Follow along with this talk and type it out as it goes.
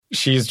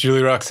She's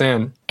Julie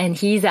Roxanne. And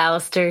he's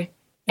Alistair.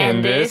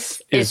 And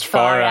this is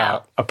Far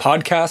Out, a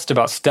podcast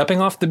about stepping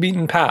off the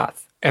beaten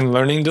path and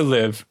learning to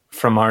live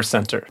from our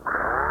center.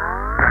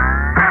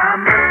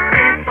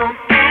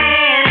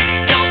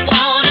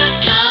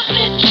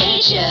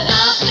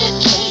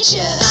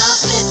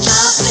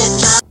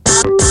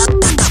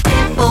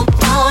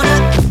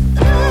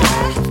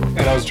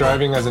 And I was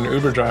driving as an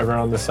Uber driver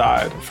on the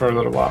side for a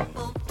little while.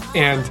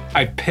 And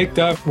I picked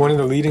up one of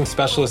the leading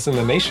specialists in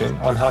the nation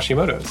on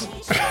Hashimoto's.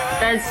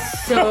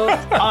 That's so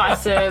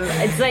awesome.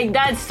 It's like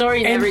that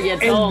story never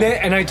gets old.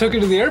 And I took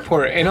her to the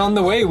airport, and on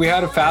the way, we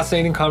had a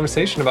fascinating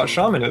conversation about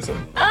shamanism.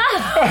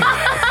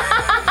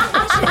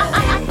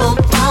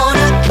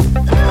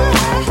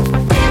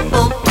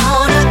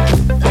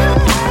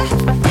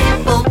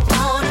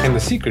 And the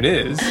secret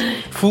is,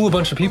 fool a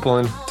bunch of people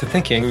into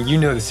thinking you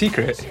know the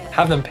secret,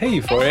 have them pay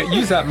you for it,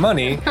 use that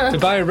money to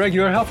buy a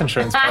regular health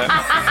insurance plan.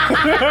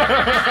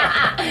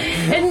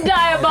 And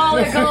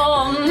diabolical.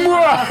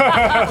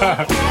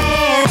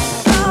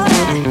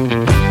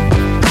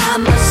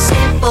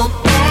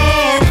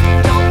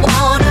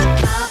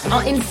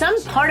 In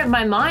some part of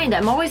my mind,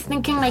 I'm always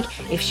thinking, like,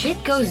 if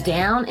shit goes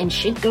down and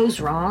shit goes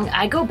wrong,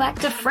 I go back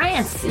to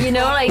France, you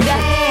know, like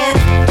that.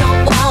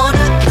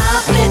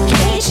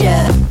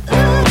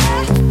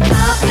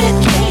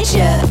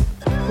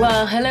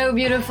 Well, hello,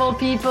 beautiful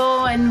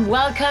people, and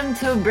welcome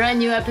to a brand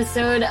new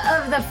episode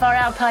of the Far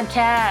Out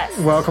Podcast.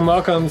 Welcome,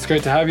 welcome. It's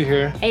great to have you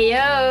here. Hey,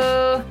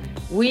 yo.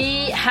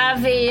 We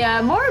have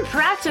a more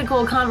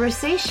practical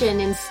conversation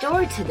in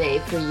store today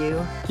for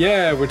you.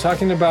 Yeah, we're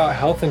talking about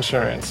health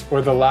insurance,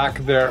 or the lack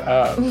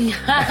thereof.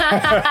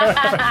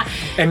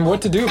 And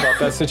what to do about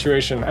that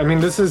situation. I mean,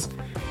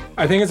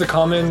 I think it's a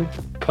common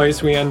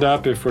place we end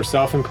up if we're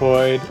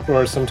self-employed,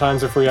 or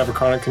sometimes if we have a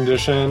chronic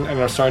condition and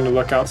are starting to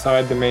look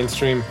outside the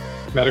mainstream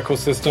medical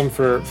system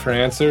for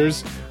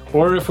answers,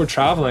 or if we're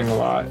traveling a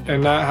lot.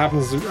 And that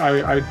happens,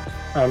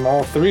 I'm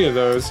all three of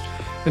those.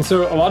 And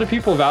so a lot of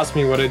people have asked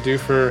me what I do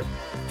for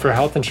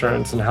health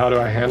insurance and how do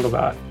I handle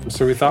that.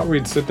 So we thought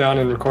we'd sit down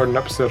and record an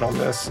episode on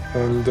this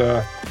and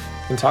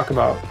talk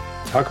about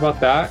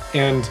that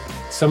and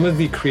some of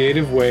the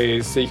creative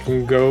ways that you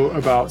can go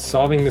about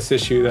solving this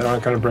issue that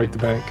aren't going to break the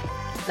bank.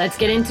 Let's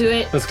get into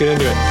it.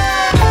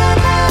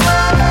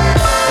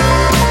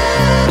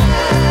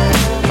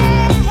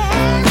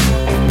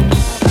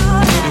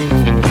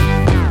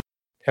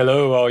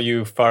 Hello, all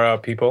you Far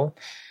Out people.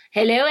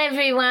 Hello,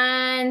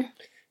 everyone.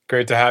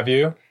 Great to have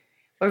you.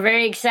 We're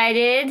very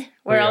excited.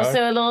 We're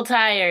also a little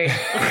tired.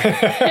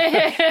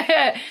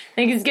 I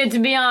think it's good to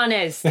be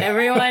honest.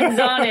 Everyone's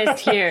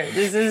honest here.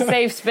 This is a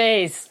safe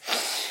space.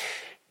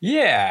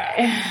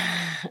 Yeah.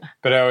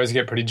 But I always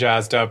get pretty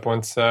jazzed up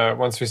once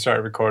we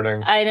start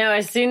recording. I know.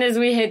 As soon as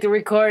we hit the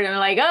record, I'm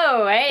like,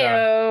 oh,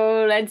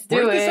 hey-o, let's do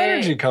it. Where did this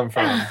energy come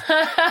from?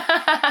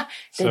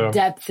 The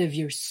depth of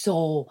your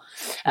soul.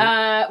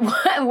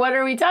 What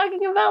are we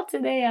talking about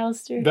today,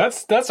 Alistair?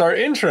 That's our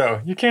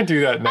intro. You can't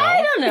do that now.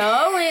 I don't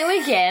know.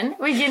 We can.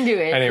 We can do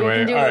it. Anyway,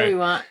 we can do what we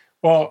want.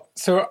 Well,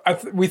 so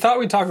we thought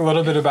we'd talk a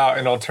little bit about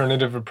an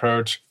alternative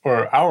approach,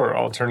 or our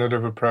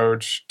alternative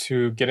approach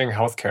to getting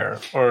healthcare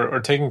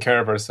or taking care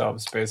of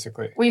ourselves,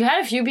 basically. We've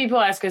had a few people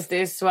ask us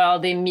this while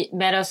they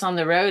met us on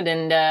the road,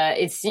 and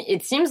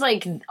it seems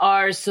like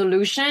our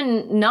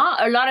solution,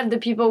 not a lot of the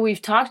people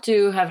we've talked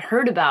to have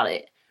heard about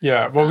it.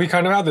 Yeah, well, we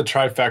kind of had the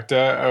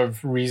trifecta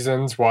of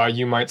reasons why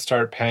you might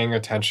start paying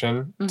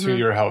attention to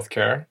your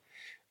healthcare.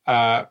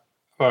 Well,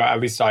 at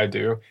least I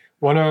do.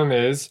 One of them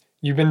is,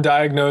 you've been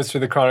diagnosed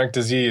with a chronic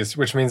disease,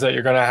 which means that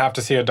you're going to have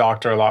to see a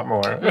doctor a lot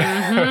more.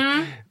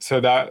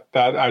 So that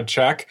I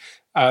check.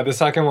 The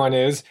second one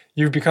is,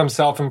 you've become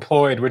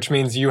self-employed, which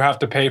means you have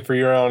to pay for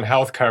your own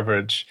health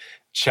coverage.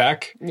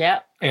 Check. Yeah.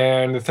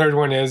 And the third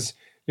one is,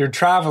 you're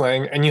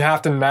traveling and you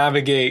have to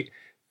navigate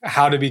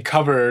how to be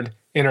covered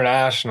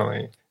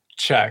internationally.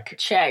 Check.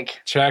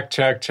 Check. Check,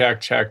 check, check,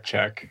 check,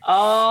 check.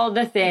 All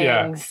the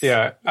things.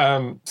 Yeah.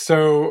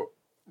 So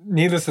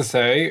needless to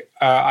say,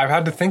 I've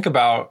had to think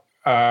about,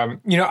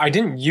 I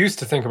didn't used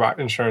to think about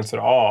insurance at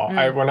all.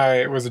 When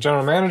I was a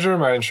general manager,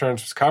 my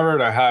insurance was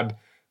covered. I had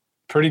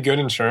pretty good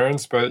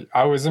insurance, but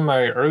I was in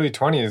my early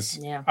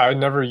 20s. Yeah. I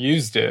never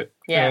used it.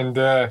 Yeah. And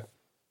I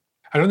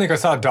don't think I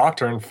saw a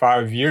doctor in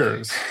 5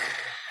 years,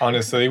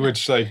 honestly,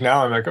 which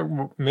now I'm like,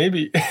 oh,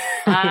 maybe.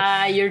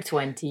 Your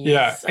 20s.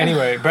 Yeah.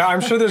 Anyway, but I'm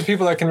sure there's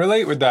people that can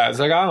relate with that. It's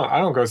like, I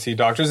don't go see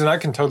doctors, and I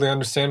can totally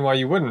understand why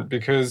you wouldn't,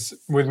 because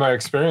with my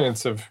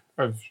experience of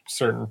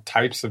certain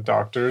types of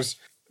doctors,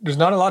 there's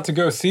not a lot to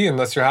go see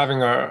unless you're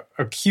having a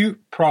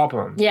acute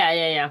problem.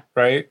 Yeah.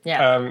 Right?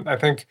 Yeah. I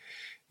think,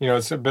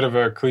 it's a bit of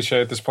a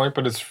cliche at this point,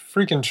 but it's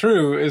freaking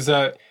true, is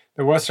that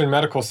the Western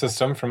medical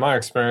system, from my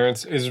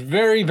experience, is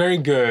very, very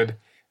good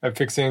at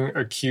fixing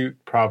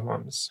acute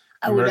problems.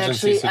 I would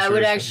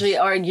actually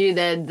argue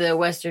that the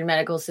Western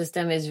medical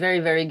system is very,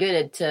 very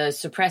good at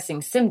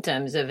suppressing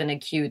symptoms of an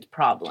acute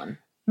problem.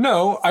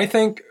 No, I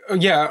think,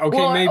 okay,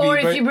 or, maybe. Or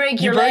if you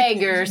break your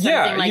leg or something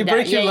like that. Yeah, you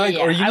break your leg.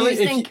 Or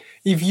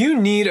if you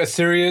need a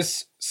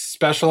serious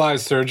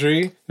specialized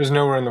surgery, there's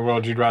nowhere in the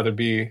world you'd rather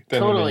be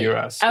than in the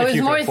U.S. I was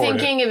more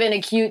thinking of an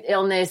acute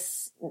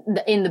illness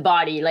in the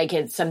body, like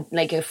it's a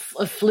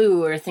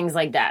flu or things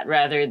like that,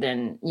 rather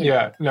than,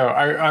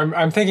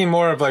 I'm thinking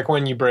more of like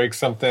when you break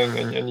something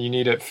and you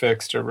need it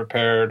fixed or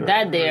repaired.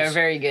 That they are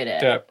very good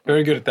at. Yeah,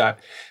 very good at that.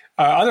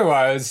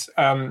 Otherwise,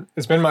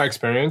 it's been my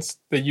experience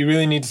that you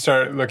really need to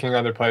start looking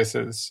other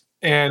places.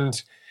 And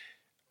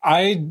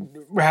I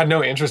had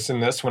no interest in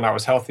this when I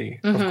was healthy,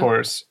 of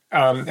course.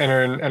 And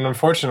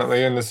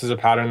unfortunately, and this is a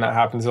pattern that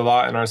happens a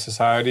lot in our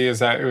society, is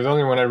that it was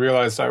only when I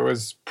realized I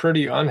was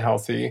pretty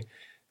unhealthy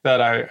that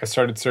I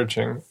started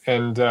searching.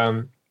 And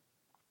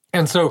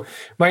so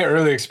my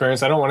early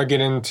experience, I don't want to get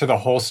into the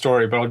whole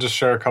story, but I'll just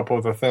share a couple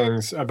of the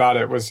things about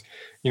it. Was,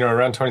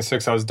 around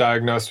 26, I was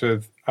diagnosed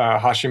with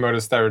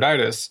Hashimoto's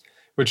thyroiditis,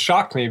 which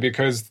shocked me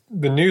because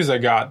the news I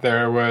got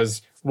there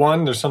was,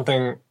 one, there's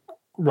something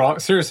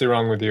seriously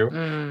wrong with you,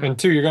 and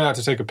two, you're going to have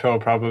to take a pill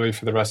probably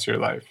for the rest of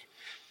your life.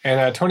 And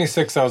at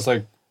 26, I was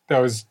like, that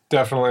was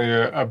definitely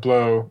a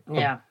blow,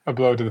 a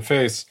blow to the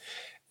face.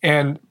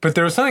 But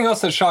there was something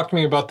else that shocked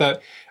me about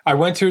that. I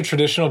went to a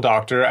traditional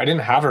doctor. I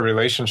didn't have a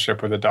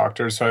relationship with a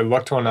doctor, so I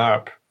looked one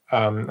up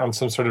on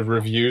some sort of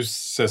review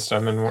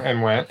system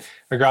and went.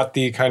 I got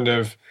the kind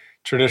of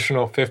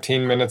traditional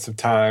 15 minutes of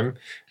time,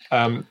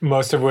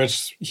 most of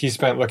which he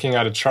spent looking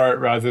at a chart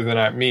rather than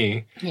at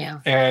me. Yeah.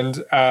 And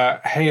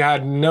he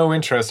had no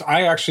interest.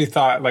 I actually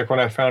thought, like, when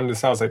I found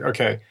this, I was like,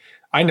 okay,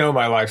 I know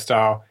my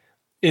lifestyle.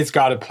 It's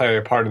got to play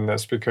a part in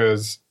this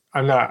because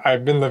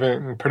I've been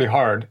living pretty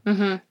hard.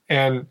 Mm-hmm.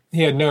 And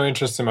he had no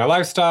interest in my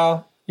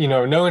lifestyle,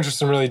 no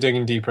interest in really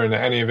digging deeper into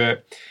any of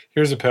it.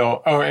 Here's a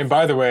pill. Oh, and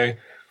by the way,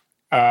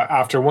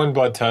 after one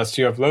blood test,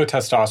 you have low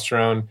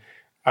testosterone.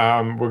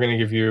 We're going to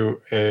give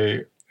you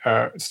a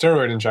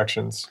steroid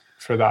injections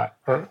for that.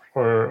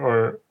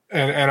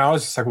 And I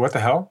was just like, what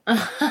the hell?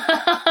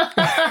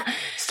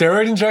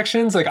 Steroid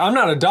injections? Like, I'm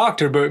not a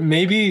doctor, but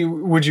maybe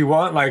would you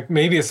want like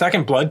maybe a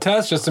second blood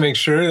test just to make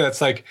sure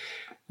that's like,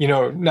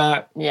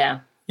 not... Yeah.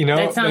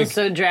 That sounds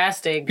so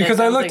drastic. Because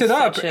I looked it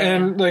up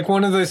and like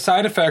one of the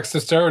side effects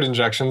of steroid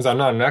injections, I'm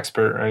not an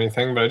expert or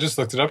anything, but I just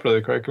looked it up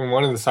really quick. And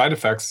one of the side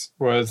effects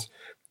was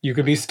you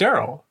could be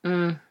sterile. I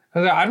was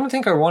like, I don't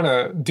think I want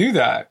to do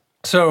that.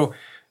 So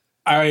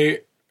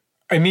I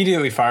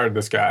immediately fired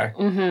this guy.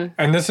 Mm-hmm.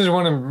 And this is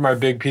one of my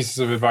big pieces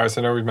of advice.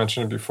 I know we've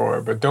mentioned it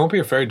before, but don't be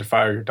afraid to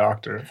fire your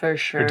doctor. For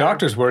sure. Your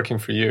doctor's working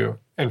for you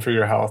and for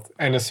your health.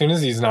 And as soon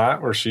as he's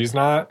not or she's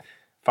not,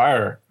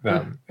 fire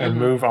them and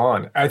move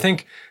on. I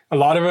think a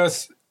lot of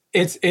us,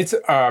 it's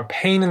a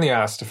pain in the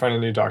ass to find a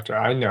new doctor.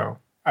 I know.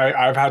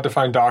 I've had to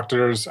find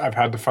doctors. I've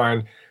had to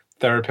find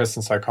therapists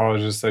and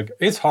psychologists. Like,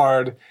 it's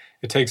hard.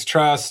 It takes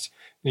trust.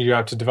 You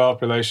have to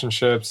develop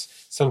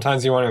relationships.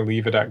 Sometimes you want to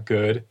leave it at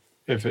good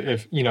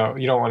if you don't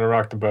want to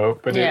rock the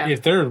boat. But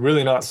if they're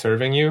really not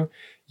serving you,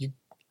 you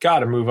got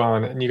to move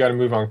on, and you got to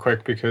move on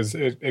quick because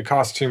it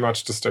costs too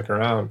much to stick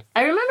around.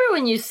 I remember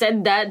when you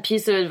said that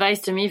piece of advice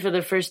to me for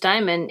the first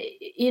time, and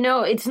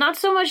it's not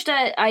so much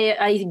that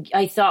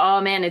I thought,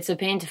 oh man, it's a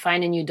pain to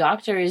find a new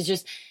doctor. It's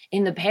just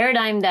in the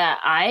paradigm that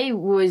I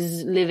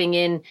was living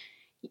in,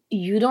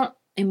 you don't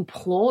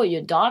employ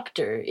a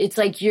doctor. It's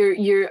like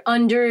you're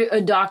under a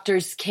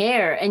doctor's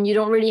care and you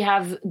don't really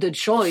have the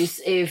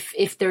choice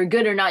if they're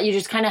good or not. You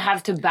just kind of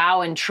have to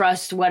bow and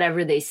trust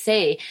whatever they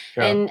say.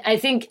 Yeah. And I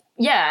think,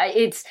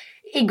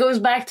 it goes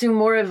back to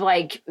more of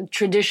like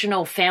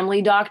traditional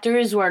family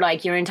doctors where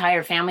like your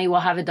entire family will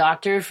have a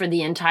doctor for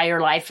the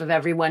entire life of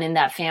everyone in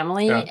that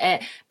family.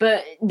 Yeah.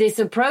 But this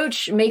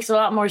approach makes a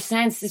lot more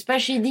sense,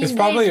 especially these days. It's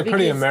probably a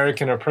pretty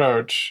American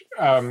approach,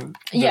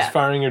 just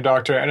firing your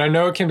doctor. And I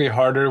know it can be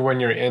harder when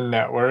you're in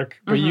network,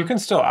 but you can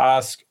still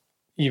ask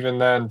even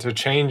then to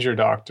change your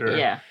doctor.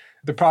 Yeah.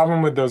 The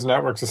problem with those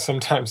networks is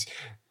sometimes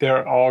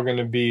they're all going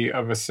to be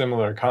of a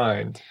similar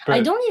kind. But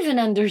I don't even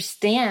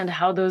understand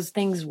how those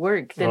things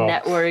work, the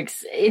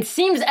networks. It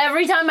seems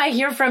every time I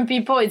hear from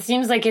people, it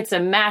seems like it's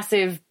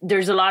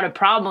there's a lot of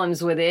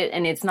problems with it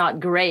and it's not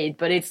great,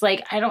 but it's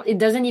like, it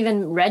doesn't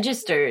even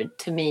register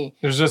to me.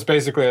 There's just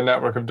basically a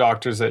network of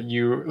doctors that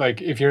you,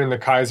 like if you're in the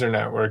Kaiser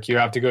network, you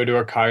have to go to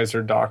a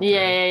Kaiser doctor.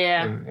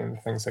 Yeah. And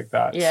things like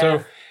that. Yeah.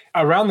 So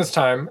around this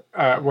time,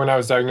 when I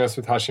was diagnosed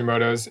with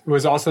Hashimoto's, it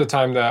was also the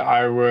time that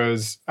I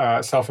was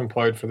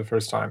self-employed for the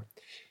first time.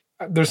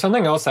 There's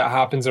something else that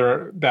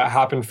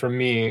happened for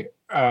me,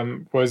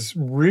 was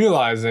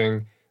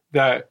realizing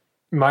that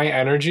my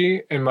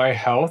energy and my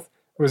health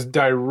was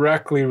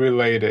directly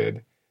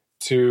related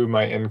to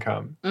my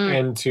income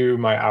and to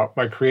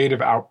my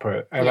creative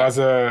output. And as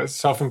a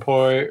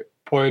self-employed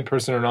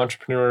person, an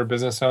entrepreneur,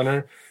 business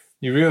owner,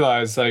 you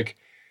realize like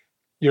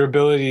your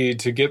ability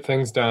to get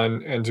things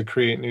done and to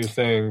create new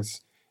things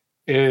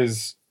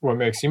is what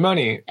makes you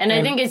money. And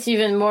I think it's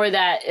even more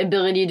that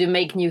ability to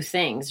make new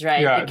things,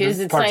 right? Yeah, because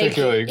it's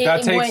particularly. Like...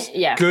 that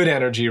takes good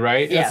energy,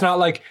 right? Yeah. It's not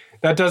like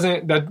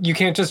that you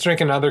can't just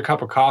drink another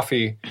cup of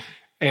coffee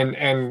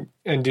and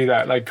do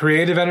that. Like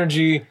creative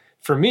energy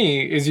for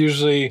me is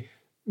usually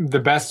the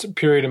best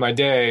period of my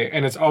day,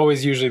 and it's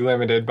always usually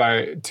limited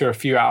to a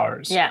few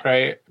hours. Yeah.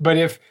 Right. But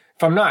if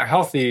I'm not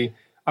healthy,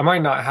 I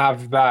might not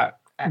have that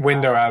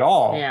window at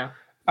all. Yeah.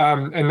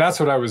 And that's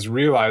what I was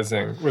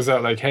realizing was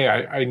that like, hey,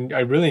 I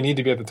really need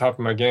to be at the top of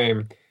my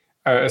game,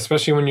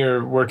 especially when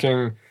you're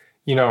working,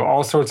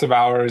 all sorts of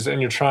hours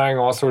and you're trying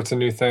all sorts of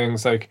new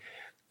things. Like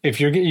if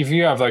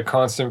you have like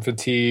constant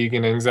fatigue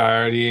and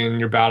anxiety and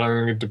you're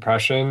battling with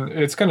depression,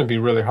 it's going to be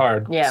really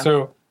hard. Yeah.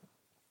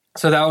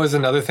 So that was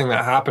another thing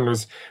that happened,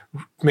 was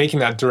making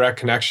that direct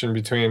connection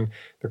between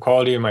the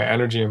quality of my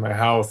energy and my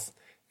health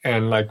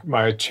and like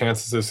my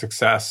chances of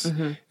success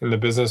in the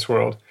business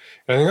world.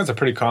 And I think that's a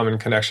pretty common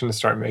connection to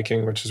start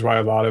making, which is why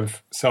a lot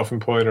of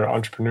self-employed or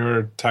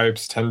entrepreneur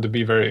types tend to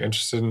be very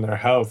interested in their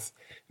health.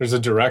 There's a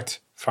direct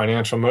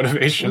financial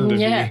motivation to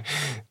be.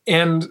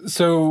 And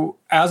so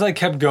as I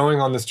kept going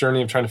on this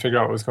journey of trying to figure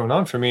out what was going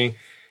on for me,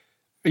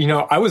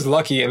 I was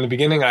lucky. In the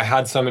beginning, I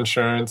had some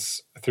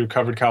insurance through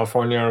Covered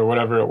California or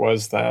whatever it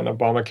was then.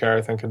 Obamacare,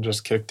 I think, had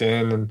just kicked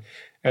in.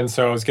 And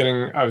so I was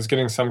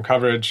getting some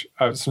coverage,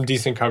 some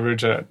decent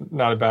coverage at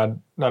not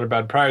a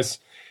bad price.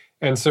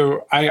 And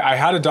so I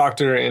had a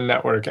doctor in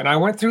network, and I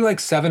went through like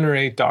 7 or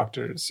 8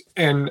 doctors,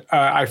 and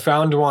I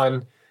found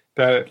one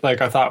that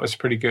like I thought was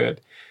pretty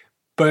good,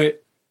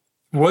 but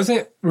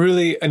wasn't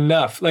really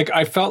enough. Like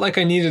I felt like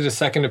I needed a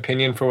second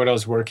opinion for what I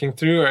was working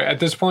through. At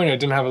this point, I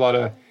didn't have a lot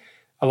of.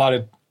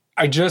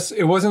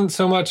 It wasn't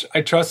so much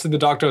I trusted the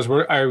doctor I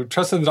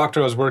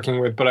was working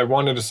with, but I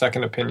wanted a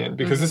second opinion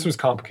because this was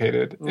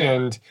complicated.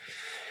 And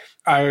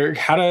I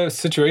had a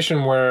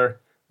situation where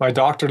my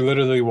doctor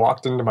literally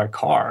walked into my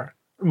car,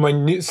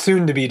 my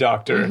soon-to-be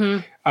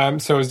doctor.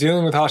 So I was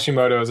dealing with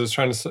Hashimoto's. I was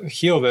trying to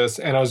heal this,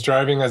 and I was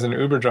driving as an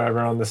Uber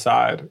driver on the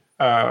side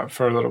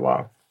for a little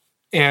while.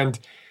 And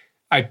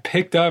I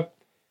picked up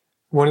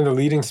one of the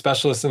leading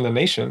specialists in the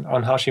nation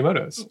on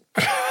Hashimoto's.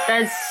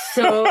 That's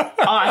so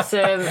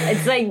awesome.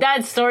 It's like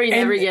that story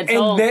never gets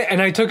old. And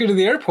I took her to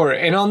the airport,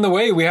 and on the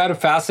way, we had a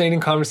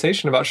fascinating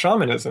conversation about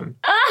shamanism.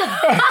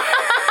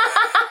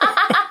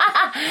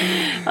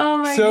 Oh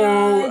my God.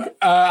 So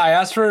I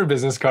asked for her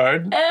business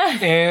card,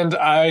 and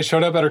I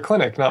showed up at her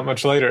clinic not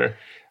much later.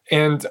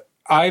 And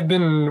I've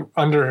been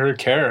under her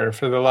care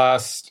for the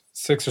last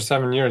 6 or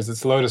 7 years.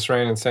 It's Lotus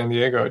Rain in San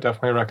Diego. I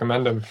definitely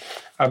recommend them.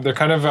 They're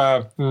kind of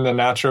in the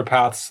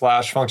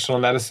naturopath / functional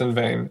medicine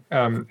vein,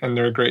 and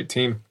they're a great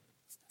team.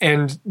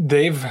 And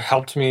they've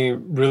helped me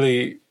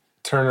really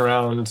turn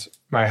around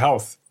my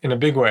health in a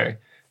big way.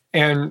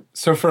 And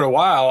so for a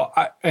while,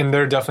 and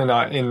they're definitely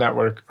not in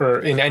network or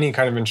in any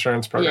kind of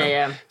insurance program.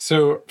 Yeah.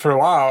 So for a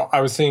while,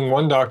 I was seeing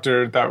one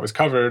doctor that was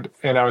covered,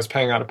 and I was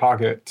paying out of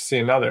pocket to see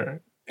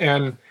another.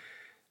 And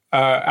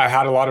I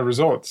had a lot of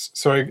results.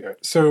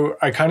 So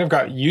I kind of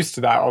got used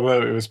to that,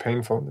 although it was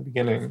painful in the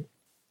beginning.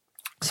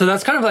 So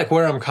that's kind of like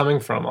where I'm coming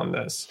from on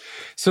this.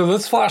 So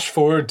let's flash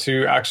forward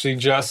to actually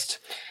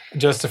just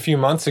a few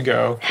months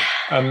ago.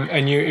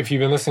 And if you've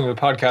been listening to the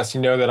podcast,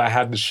 you know that I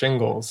had the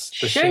shingles.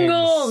 The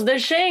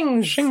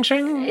shings. Shing,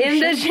 shing. In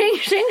the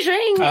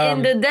shing.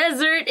 In the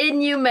desert in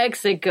New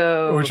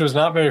Mexico. Which was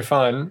not very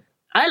fun.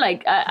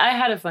 I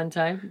had a fun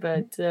time,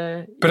 but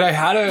I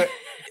had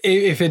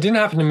if it didn't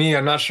happen to me,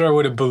 I'm not sure I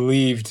would have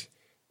believed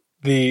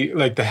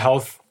the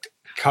health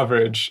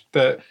coverage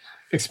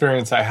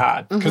experience I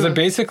had. Because I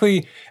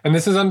basically, and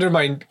this is under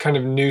my kind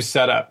of new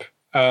setup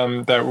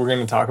that we're going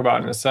to talk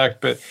about in a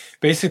sec, but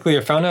basically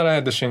I found out I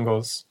had the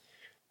shingles.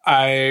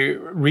 I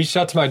reached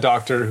out to my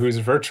doctor, who's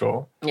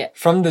virtual,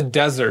 from the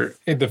desert,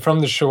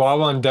 from the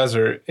Chihuahuan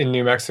Desert in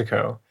New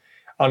Mexico.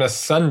 On a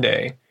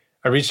Sunday,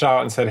 I reached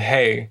out and said,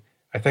 hey,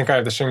 I think I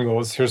have the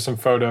shingles. Here's some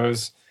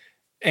photos.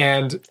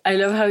 And I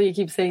love how you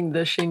keep saying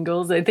the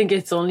shingles. I think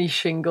it's only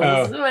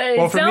shingles.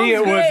 Well, for me,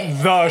 it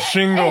was the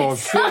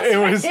shingles. It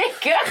was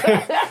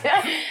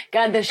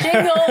got the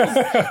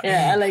shingles.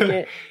 Yeah, I like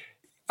it.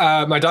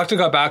 My doctor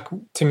got back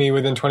to me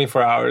within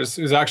 24 hours.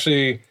 It was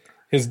actually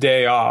his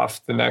day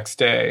off the next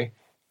day.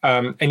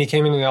 And he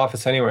came into the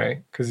office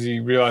anyway because he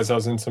realized I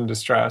was in some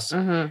distress.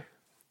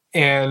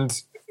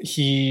 And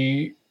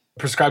he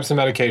prescribed some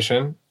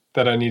medication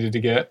that I needed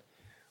to get.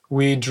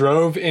 We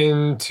drove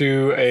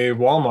into a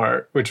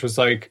Walmart, which was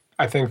like,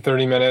 I think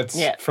 30 minutes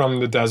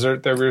from the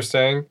desert that we were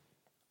staying.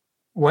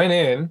 Went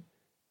in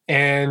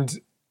and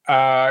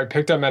I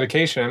picked up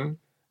medication.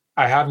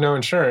 I have no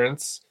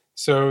insurance.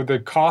 So the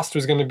cost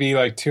was going to be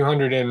like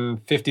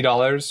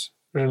 $250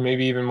 or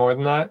maybe even more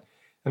than that.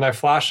 And I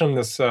flashed him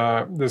this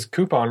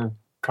coupon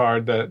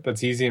card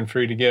that's easy and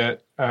free to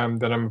get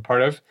that I'm a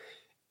part of.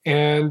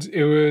 And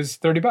it was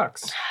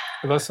 $30,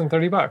 less than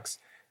 $30.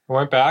 I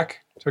went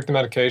back, took the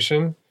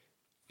medication.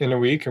 In a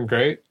week, I'm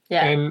great.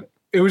 Yeah. And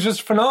it was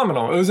just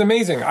phenomenal. It was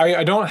amazing.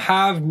 I don't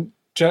have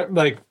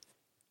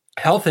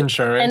health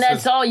insurance. And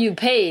that's all you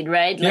paid,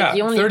 right? Like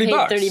you only paid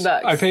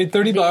 $30. I paid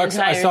 $30.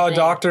 I saw a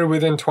doctor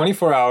within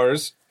 24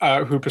 hours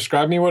who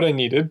prescribed me what I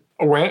needed.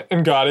 I went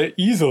and got it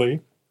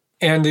easily.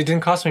 And it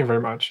didn't cost me very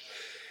much.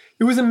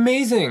 It was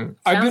amazing.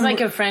 Sounds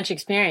like a French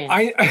experience.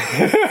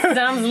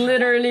 Sounds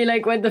literally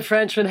like what the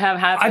French would have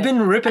happen. I've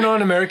been ripping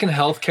on American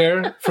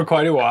healthcare for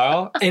quite a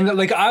while. And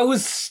like, I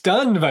was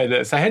stunned by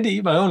this. I had to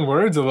eat my own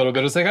words a little bit.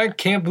 I was like, I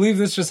can't believe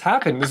this just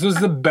happened. This was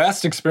the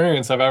best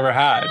experience I've ever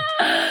had.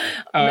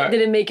 Did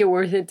it make it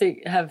worth it to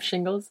have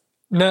shingles?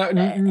 No. Oh,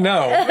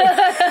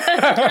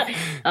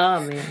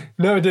 man.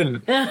 No, it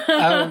didn't.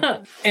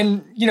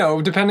 And, you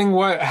know, depending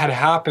what had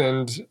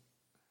happened,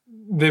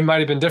 they might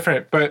have been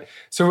different. But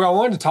so I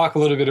wanted to talk a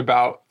little bit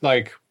about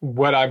like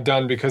what I've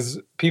done, because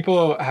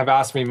people have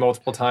asked me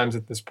multiple times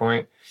at this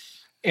point.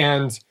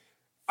 And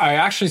I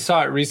actually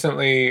saw it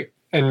recently,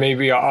 and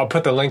maybe I'll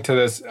put the link to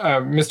this.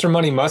 Mr.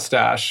 Money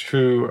Mustache,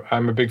 who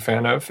I'm a big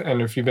fan of.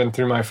 And if you've been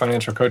through my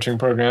financial coaching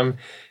program,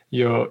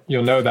 you'll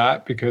know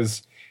that,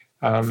 because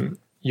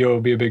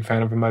you'll be a big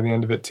fan of him by the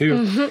end of it too.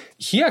 Mm-hmm.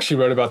 He actually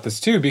wrote about this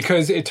too,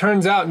 because it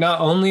turns out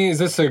not only is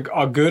this a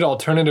good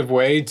alternative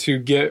way to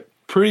get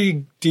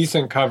pretty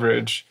decent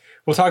coverage.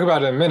 We'll talk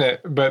about it in a minute,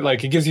 but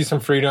like it gives you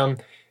some freedom.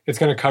 It's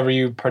going to cover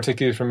you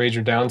particularly for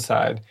major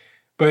downside,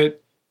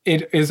 but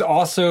it is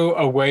also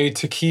a way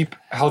to keep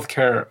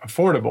healthcare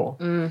affordable.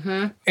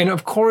 Mm-hmm. And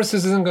of course,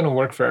 this isn't going to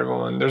work for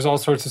everyone. There's all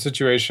sorts of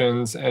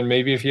situations. And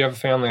maybe if you have a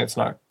family, it's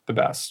not the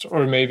best.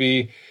 Or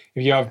maybe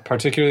if you have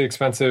particularly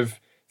expensive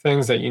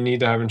things that you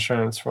need to have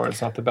insurance for,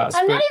 it's not the best.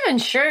 I'm not even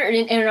sure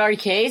in our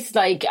case.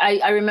 Like,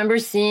 I remember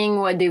seeing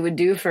what they would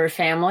do for a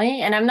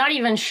family, and I'm not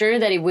even sure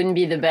that it wouldn't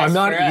be the best. I'm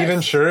not even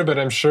sure, but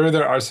I'm sure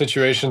there are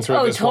situations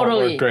where this won't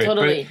work great.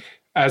 Totally.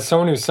 But as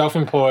someone who's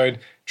self-employed,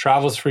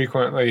 travels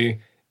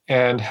frequently,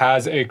 and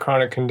has a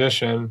chronic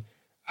condition,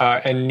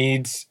 and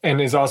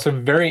is also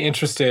very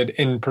interested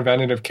in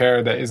preventative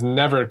care that is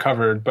never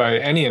covered by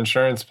any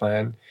insurance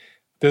plan,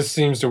 this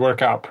seems to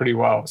work out pretty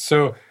well.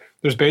 So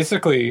there's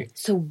basically...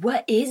 So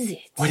what is it?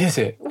 What is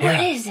it? What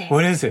is it?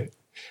 What is it?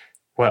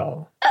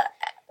 Well,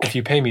 if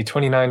you pay me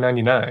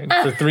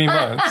 $29.99 for 3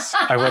 months,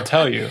 I will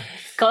tell you.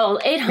 Call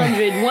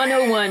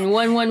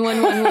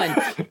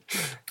 800-101-11111.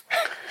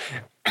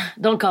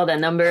 Don't call that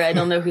number. I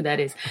don't know who that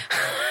is.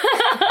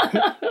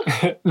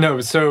 No,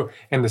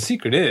 and the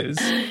secret is,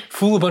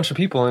 fool a bunch of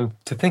people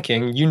into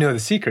thinking you know the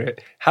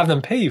secret, have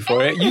them pay you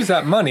for it, use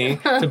that money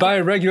to buy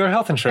a regular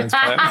health insurance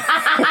plan.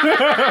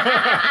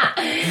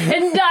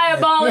 And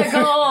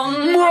diabolical.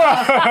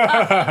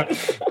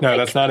 No,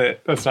 that's not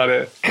it. That's not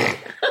it.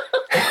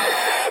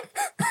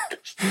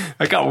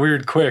 That got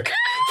weird quick.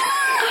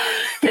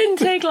 Didn't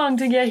take long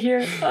to get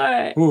here. All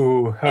right.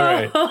 Ooh, all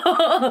right.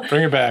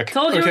 Bring it back.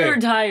 Told you we were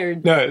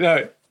tired.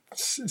 No.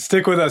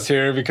 Stick with us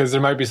here, because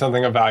there might be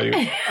something of value.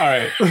 All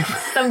right.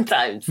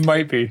 Sometimes.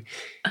 Might be.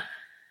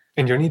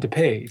 And you'll need to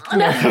pay. All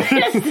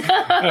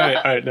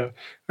right, no.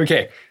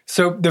 Okay,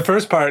 so the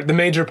first part, the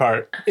major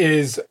part,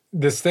 is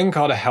this thing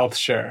called a health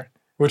share,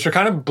 which are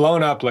kind of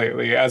blown up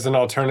lately as an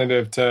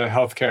alternative to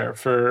healthcare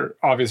for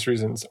obvious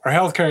reasons. Our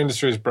healthcare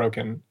industry is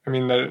broken. I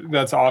mean,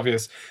 that's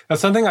obvious. That's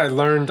something I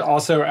learned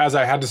also as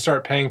I had to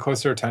start paying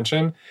closer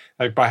attention,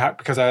 like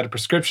because I had a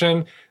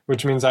prescription,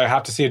 which means I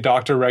have to see a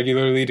doctor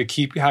regularly to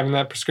keep having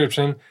that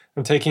prescription. I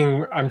was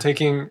taking, I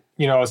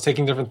was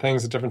taking different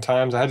things at different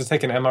times. I had to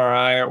take an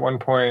MRI at one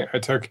point. I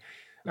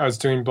was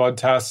doing blood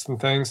tests and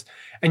things.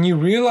 And you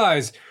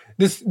realize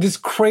this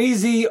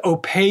crazy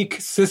opaque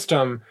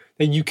system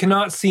that you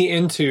cannot see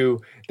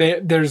into.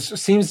 There's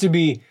seems to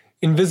be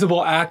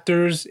invisible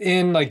actors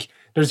in, like,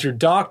 there's your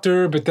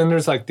doctor, but then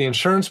there's like the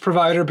insurance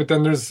provider, but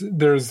then there's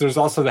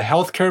also the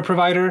healthcare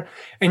provider.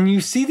 And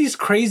you see these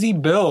crazy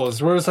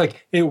bills where it's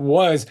like, it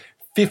was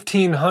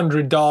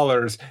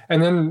 $1,500,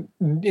 and then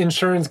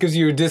insurance gives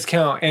you a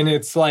discount and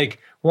it's like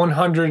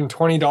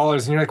 $120,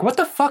 and you're like, what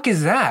the fuck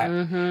is that?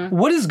 Mm-hmm.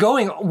 What is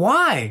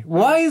why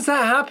is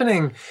that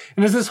happening?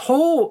 And there's this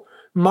whole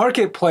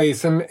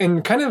marketplace,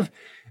 and kind of,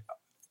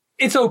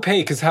 it's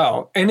opaque as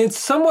hell, and it's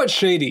somewhat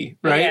shady,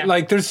 right? Yeah.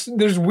 Like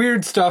there's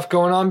weird stuff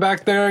going on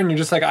back there, and you're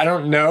just like, I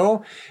don't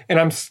know, and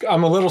I'm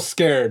a little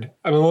scared.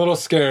 I'm a little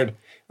scared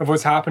of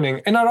what's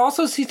happening. And I'd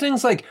also see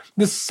things like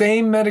the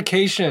same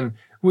medication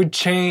would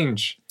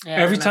change. Yeah,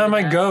 every time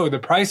I go, the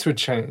price would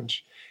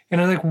change.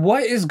 And I'm like,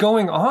 what is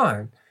going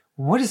on?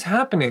 What is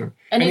happening?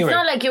 And anyway, it's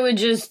not like it would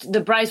just, the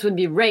price would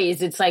be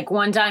raised. It's like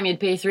one time you'd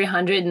pay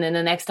 $300, and then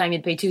the next time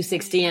you'd pay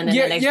 $260, and then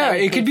the next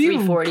time you'd pay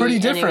 $340. Pretty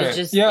different. And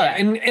just,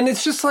 And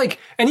it's just like,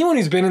 anyone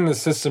who's been in the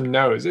system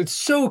knows it's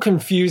so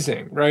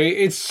confusing, right?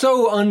 It's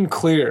so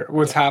unclear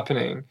what's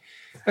happening.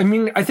 I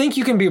mean, I think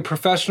you can be a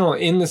professional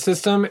in the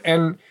system,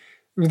 and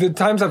the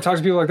times I've talked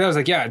to people like that, I was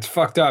like, yeah, it's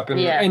fucked up,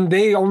 and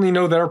they only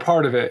know their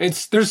part of it.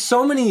 It's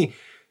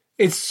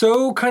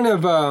so kind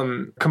of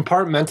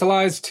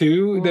compartmentalized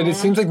too, that it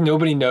seems like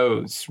nobody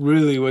knows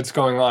really what's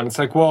going on. It's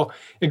like, well,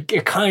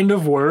 it kind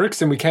of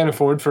works, and we can't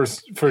afford for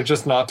it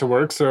just not to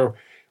work, so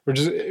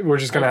we're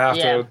just gonna have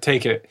to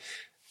take it.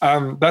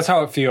 That's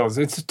how it feels.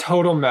 It's a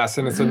total mess,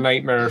 and it's a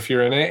nightmare if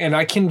you're in it. And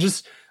I can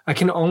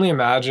only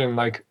imagine,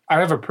 like, I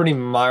have a pretty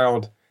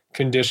mild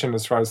condition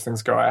as far as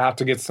things go. I have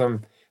to get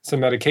some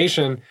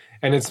medication,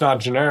 and it's not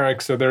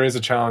generic, so there is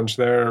a challenge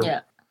there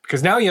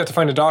because now you have to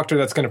find a doctor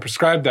that's going to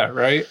prescribe that,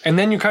 right? And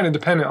then you're kind of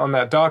dependent on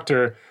that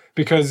doctor,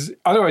 because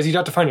otherwise you'd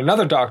have to find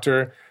another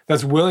doctor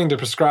that's willing to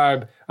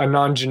prescribe a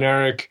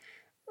non-generic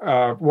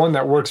one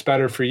that works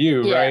better for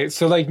you, right?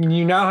 So like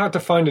you now have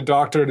to find a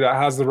doctor that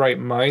has the right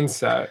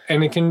mindset,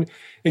 and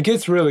it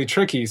gets really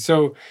tricky.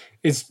 So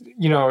it's,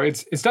 you know,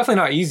 it's definitely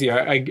not easy.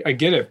 I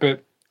get it,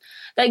 but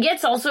that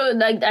gets also,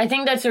 like, I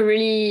think that's a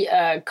really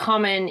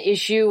common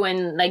issue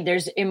when, like,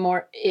 there's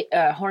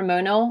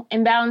hormonal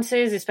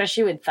imbalances,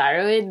 especially with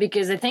thyroid,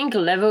 because I think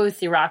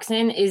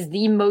levothyroxine is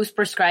the most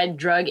prescribed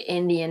drug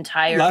in the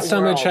entire world. Last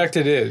time I checked,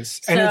 it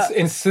is. And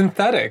it's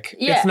synthetic.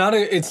 Yeah.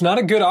 It's not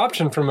a good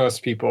option for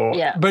most people.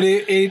 Yeah. But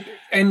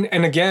and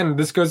again,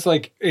 this goes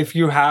like if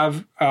you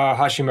have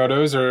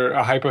Hashimoto's or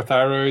a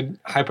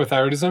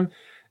hypothyroidism,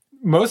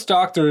 most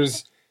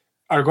doctors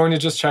are going to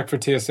just check for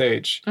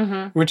TSH,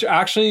 which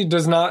actually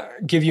does not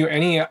give you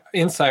any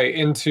insight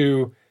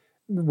into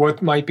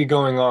what might be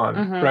going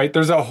on, right?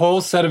 There's a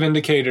whole set of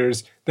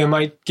indicators that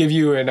might give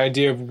you an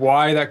idea of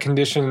why that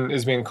condition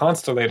is being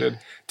constellated.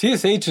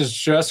 TSH is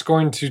just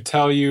going to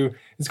tell you,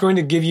 it's going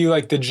to give you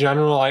like the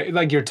general,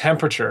 like your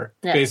temperature,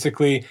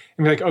 basically,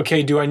 and be like,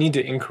 okay, do I need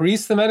to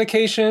increase the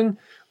medication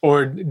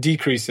or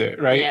decrease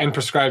it, right? And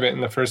prescribe it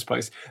in the first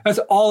place. That's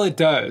all it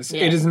does.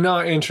 It is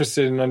not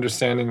interested in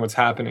understanding what's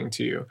happening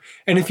to you.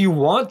 And if you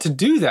want to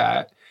do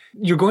that,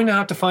 you're going to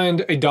have to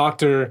find a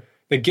doctor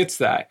that gets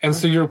that. And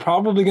so you're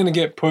probably going to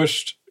get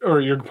pushed, or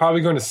you're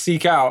probably going to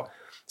seek out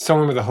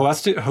someone with a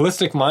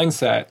holistic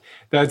mindset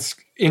that's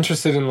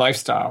interested in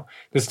lifestyle.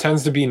 This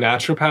tends to be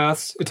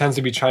naturopaths, it tends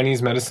to be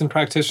Chinese medicine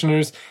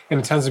practitioners, and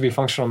it tends to be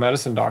functional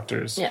medicine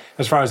doctors.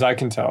 As far as I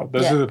can tell.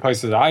 Those are the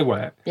places I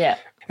went.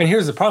 And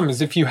here's the problem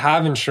is if you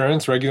have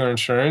insurance, regular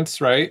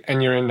insurance, right,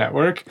 and you're in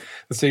network,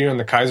 let's say you're in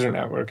the Kaiser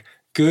network,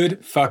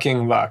 good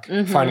fucking luck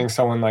finding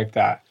someone like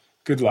that.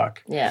 Good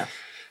luck.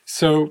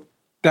 So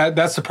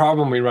that's the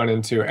problem we run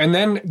into. And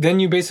then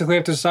you basically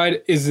have to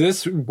decide, is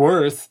this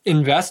worth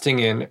investing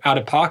in out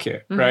of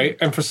pocket, right?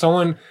 And for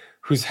someone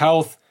whose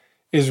health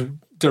is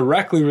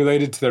directly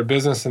related to their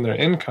business and their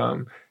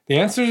income, the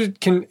answer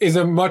is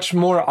a much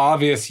more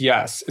obvious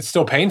yes. It's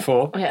still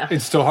painful.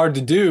 It's still hard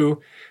to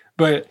do,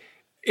 but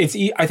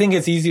I think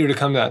it's easier to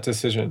come to that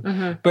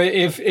decision. But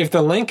if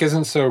the link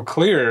isn't so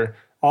clear,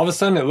 all of a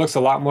sudden it looks a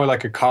lot more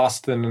like a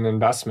cost than an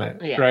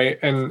investment, right?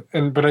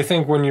 But I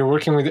think when you're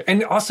working with,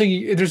 and also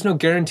there's no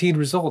guaranteed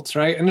results,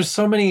 right? And there's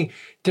so many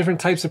different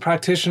types of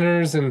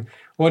practitioners and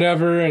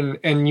whatever,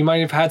 and you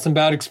might have had some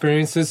bad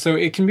experiences, so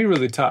it can be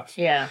really tough.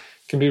 It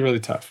can be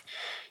really tough.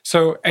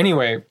 So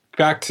anyway,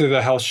 back to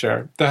the health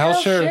share. The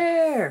health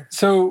share.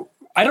 So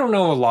I don't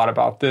know a lot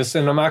about this,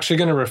 and I'm actually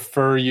going to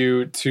refer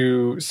you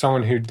to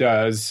someone who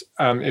does,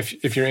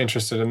 if you're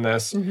interested in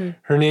this.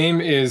 Her name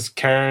is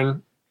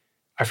Karen.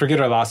 I forget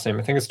her last name.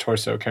 I think it's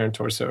Karen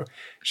Torso.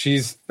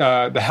 She's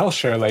the health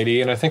share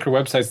lady, and I think her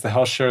website's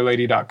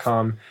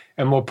thehealthsharelady.com.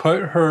 And we'll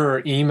put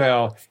her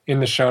email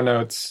in the show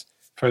notes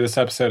for this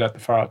episode at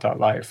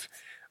thefarout.life.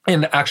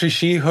 And actually,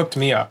 she hooked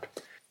me up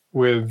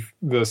with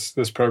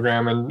this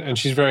program, and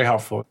she's very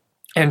helpful.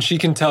 And she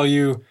can tell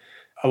you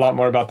a lot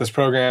more about this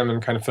program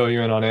and kind of fill you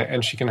in on it,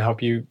 and she can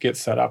help you get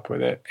set up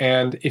with it.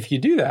 And if you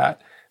do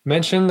that,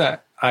 mention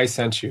that I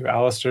sent you,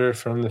 Alistair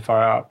from the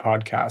Far Out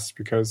podcast,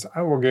 because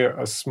I will get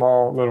a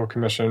small little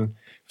commission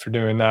for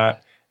doing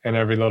that, and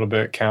every little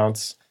bit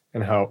counts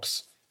and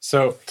helps.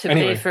 So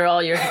pay for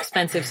all your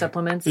expensive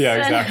supplements. Yeah,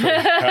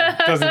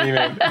 exactly. Doesn't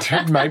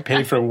even, might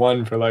pay for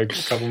one for like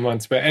a couple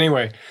months. But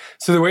anyway,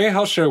 so the way a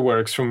health share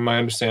works, from my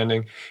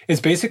understanding, is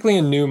basically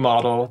a new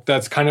model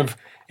that's kind of,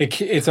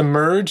 it's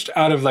emerged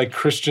out of like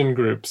Christian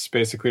groups,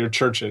 basically, or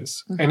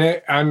churches. And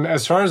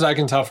as far as I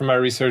can tell from my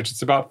research,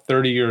 it's about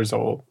 30 years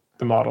old,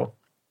 the model.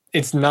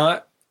 It's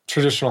not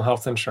traditional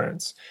health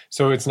insurance.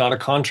 So it's not a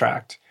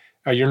contract.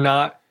 You're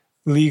not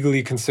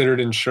legally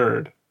considered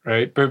insured,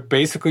 right? But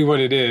basically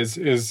what it is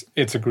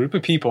it's a group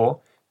of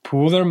people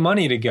pool their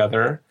money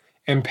together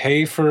and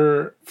pay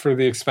for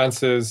the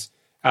expenses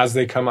as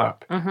they come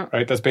up,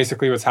 right? That's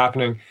basically what's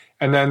happening.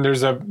 And then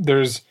there's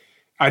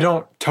I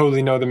don't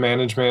totally know the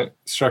management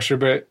structure,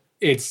 but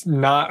it's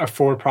not a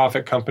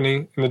for-profit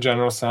company in the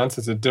general sense.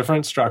 It's a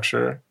different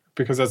structure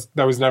because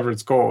that was never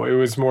its goal. It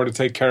was more to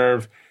take care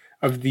of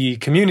the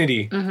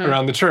community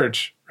around the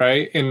church,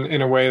 right?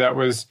 In a way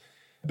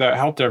that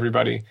helped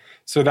everybody.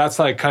 So that's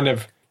like kind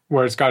of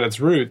where it's got its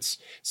roots.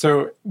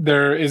 So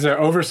there is an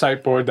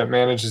oversight board that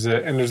manages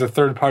it, and there's a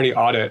third-party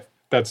audit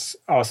that's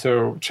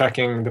also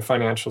checking the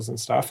financials and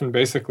stuff. And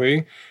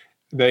basically,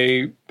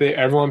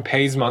 everyone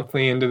pays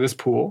monthly into this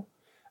pool,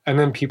 and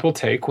then people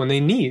take when they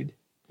need.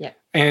 Yeah.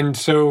 And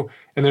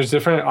there's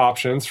different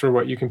options for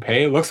what you can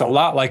pay. It looks a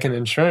lot like an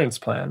insurance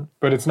plan,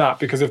 but it's not,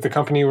 because if the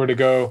company were to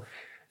go,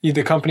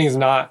 the company is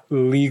not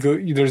legal,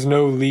 there's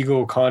no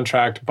legal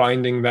contract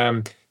binding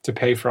them to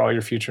pay for all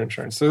your future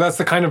insurance. So that's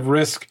the kind of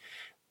risk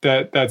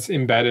that's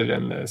embedded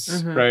in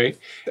this, right?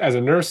 As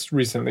a nurse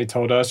recently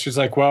told us, she's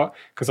like, well,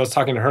 because I was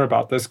talking to her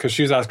about this, because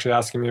she was actually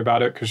asking me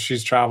about it because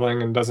she's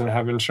traveling and doesn't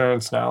have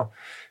insurance now.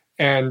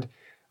 And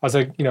I was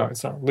like,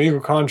 it's not a legal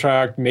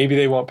contract. Maybe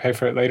they won't pay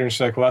for it later. And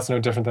she's like, well, that's no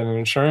different than an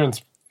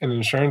insurance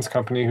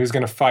company who's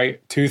going to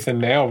fight tooth and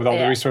nail with all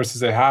the resources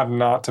they have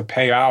not to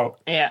pay out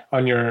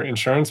on your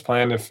insurance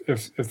plan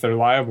if they're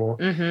liable.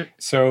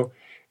 So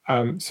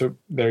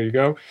there you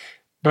go.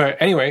 But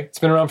anyway, it's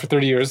been around for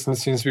 30 years and it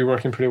seems to be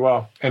working pretty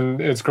well. And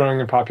it's growing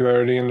in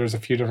popularity and there's a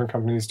few different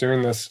companies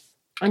doing this.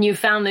 And you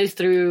found this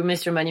through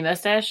Mr. Money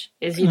Mustache?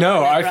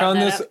 No, I found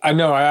this.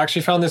 I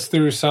actually found this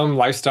through some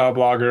lifestyle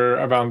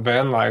blogger about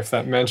van life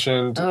that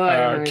mentioned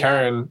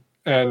Karen,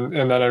 and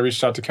then I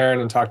reached out to Karen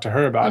and talked to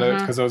her about it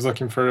because I was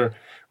looking for.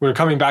 We were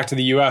coming back to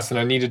the U.S. and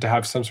I needed to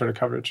have some sort of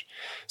coverage.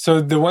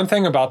 So the one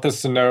thing about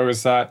this to know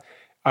is that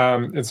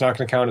it's not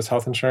going to count as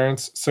health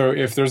insurance. So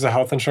if there's a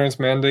health insurance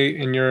mandate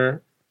in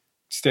your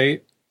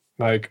state,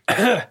 like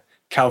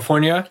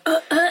California.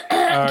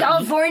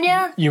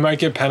 California? You might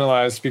get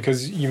penalized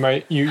because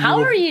How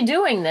are you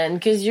doing then?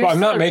 Because I'm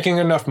not making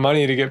enough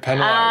money to get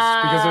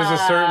penalized because there's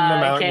a certain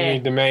amount you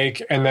need to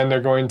make, and then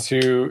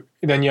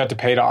then you have to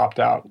pay to opt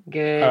out.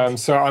 Good.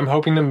 So I'm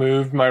hoping to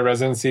move my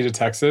residency to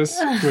Texas,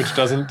 which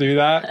doesn't do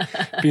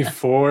that,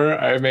 before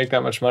I make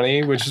that much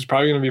money, which is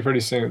probably going to be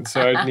pretty soon.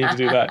 So I need to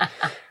do that.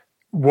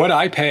 What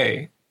I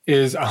pay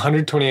is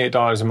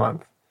 $128 a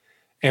month,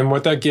 and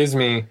what that gives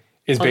me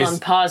is Hold on,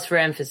 pause for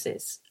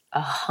emphasis.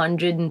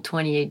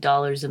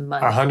 $128 a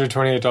month.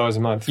 $128 a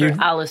month. For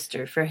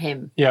Alistair, for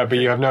him. Yeah, but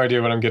you have no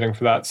idea what I'm getting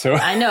for that. So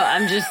I know.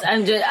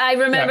 I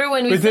remember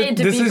when we say it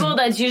to people,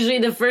 that's usually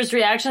the first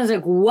reaction is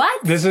like,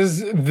 what? This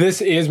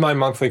is my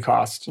monthly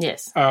cost.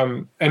 Yes.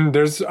 And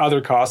there's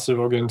other costs that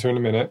we'll get into in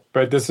a minute,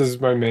 but this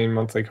is my main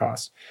monthly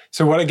cost.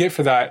 So what I get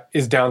for that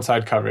is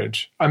downside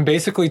coverage. I'm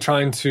basically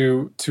trying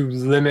to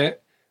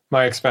limit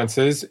my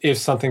expenses if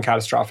something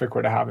catastrophic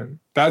were to happen.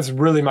 That's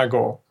really my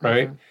goal,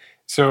 right? Mm-hmm.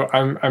 So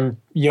I'm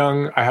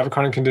young, I have a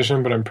chronic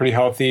condition, but I'm pretty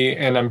healthy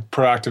and I'm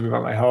proactive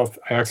about my health.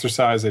 I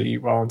exercise, I eat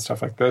well and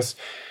stuff like this.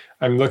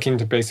 I'm looking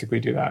to basically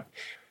do that.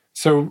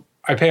 So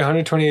I pay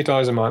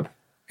 $128 a month,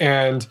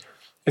 and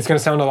it's going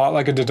to sound a lot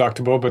like a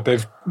deductible, but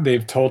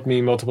they've told me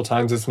multiple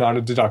times it's not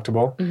a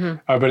deductible.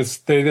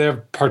 But they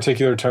have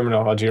particular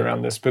terminology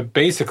around this. But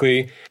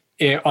basically,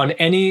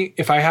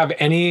 if I have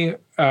any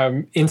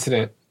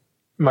incident,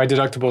 my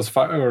deductible is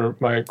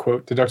my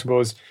quote deductible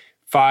is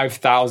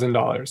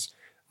 $5,000.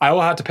 I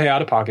will have to pay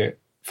out of pocket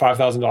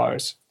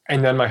 $5,000,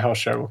 and then my health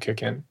share will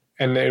kick in,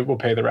 and it will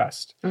pay the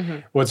rest.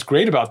 What's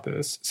great about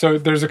this, so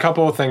there's a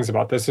couple of things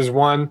about this. Is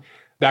one,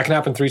 that can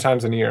happen 3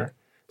 times in a year.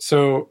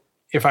 So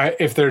if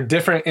there are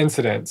different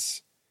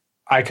incidents,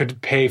 I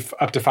could pay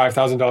up to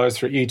 $5,000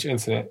 for each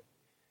incident.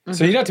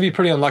 So you'd have to be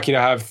pretty unlucky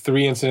to have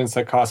 3 incidents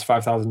that cost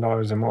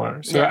 $5,000 or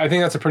more. So I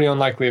think that's a pretty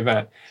unlikely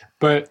event.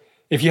 But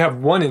if you have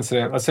one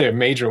incident, let's say a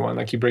major one,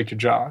 like you break your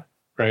jaw,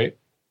 right?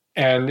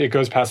 And it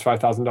goes past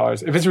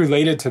 $5,000. If it's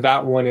related to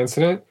that one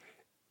incident,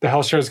 the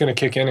health share is going to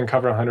kick in and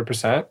cover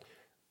 100%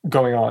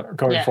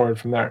 going forward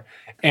from there.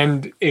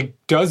 And it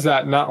does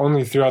that not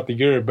only throughout the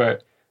year,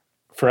 but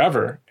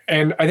forever.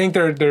 And I think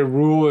their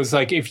rule is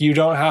like, if you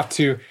don't have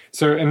to,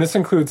 and this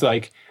includes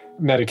like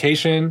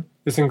medication,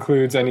 this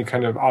includes any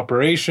kind of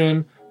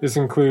operation, this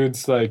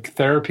includes like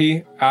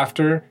therapy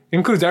after, it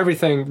includes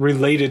everything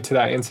related to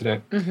that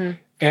incident.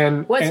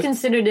 And what's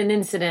considered an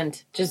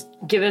incident? Just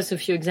give us a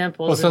few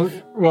examples.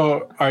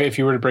 If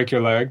you were to break your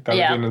leg, that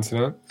would be an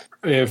incident.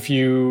 If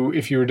you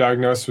were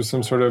diagnosed with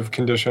some sort of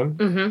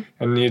condition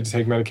and needed to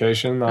take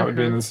medication, that would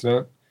be an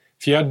incident.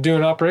 If you had to do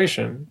an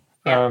operation,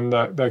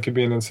 that could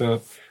be an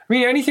incident. I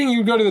mean, anything you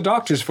would go to the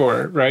doctors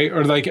for, right?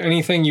 Or like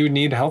anything you would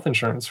need health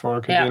insurance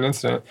for could be an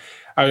incident.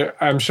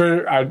 I'm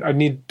sure I'd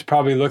need to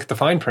probably look at the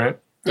fine print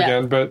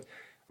again, but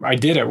I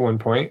did at one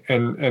point,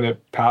 and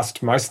it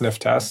passed my sniff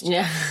test.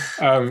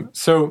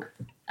 So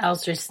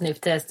Alistair's sniff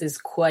test is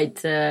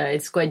quite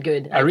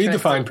good. I read the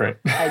fine print.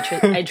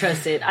 I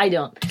trust it. I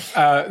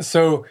don't.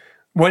 So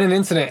when an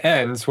incident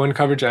ends, when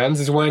coverage ends,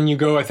 is when you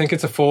go, I think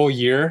it's a full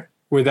year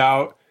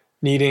without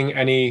needing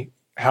any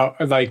help,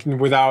 like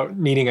without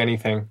needing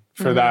anything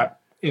for that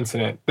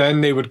incident.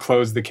 Then they would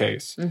close the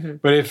case.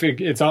 But if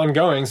it's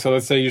ongoing, so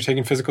let's say you're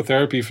taking physical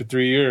therapy for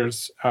 3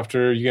 years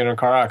after you get in a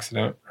car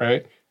accident,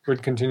 right?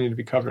 Would continue to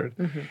be covered.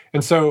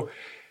 And so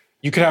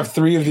you could have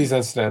 3 of these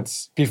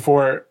incidents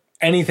before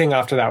anything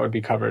after that would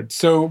be covered.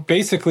 So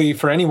basically,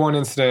 for any one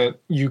incident,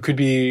 you could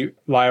be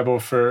liable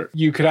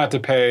you could have to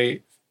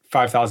pay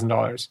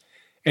 $5,000.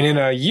 And in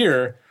a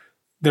year,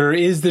 there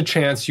is the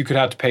chance you could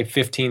have to pay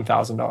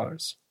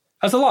 $15,000.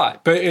 That's a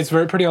lot, but it's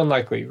pretty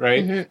unlikely,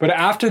 right? But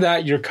after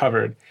that, you're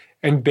covered.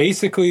 And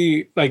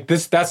basically, like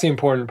that's the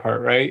important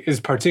part, right? Is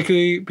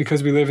particularly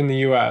because we live in the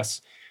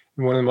U.S.,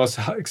 one of the most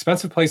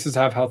expensive places to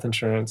have health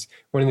insurance,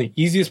 one of the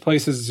easiest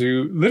places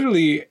to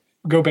literally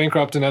go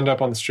bankrupt and end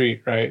up on the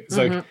street, right? It's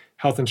like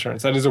health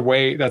insurance.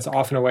 That's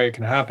often a way it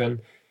can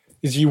happen,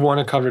 is you want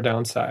to cover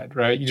downside,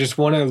 right? You just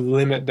want to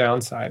limit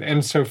downside.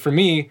 And so for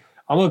me,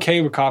 I'm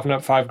okay with coughing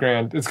up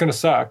 $5,000. It's going to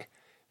suck,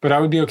 but I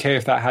would be okay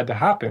if that had to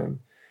happen.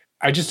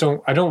 I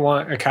don't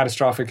want a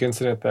catastrophic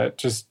incident that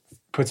just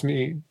takes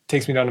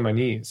me down to my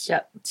knees.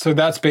 Yep. So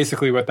that's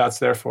basically what that's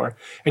there for.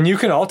 And you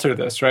can alter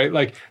this, right?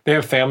 Like they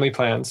have family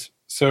plans.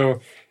 So,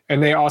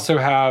 and they also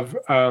have,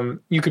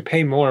 you could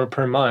pay more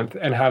per month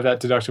and have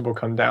that deductible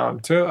come down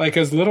to like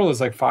as little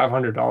as like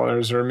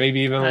 $500 or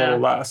maybe even a little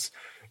less.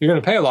 You're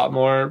going to pay a lot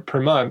more per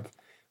month,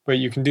 but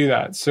you can do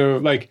that. So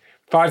like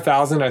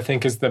 $5,000, I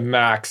think is the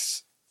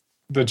max,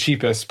 the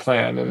cheapest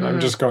plan. And I'm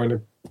just going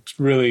to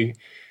really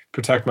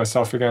protect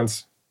myself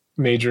against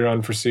major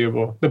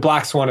unforeseeable, the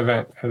black swan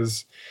event,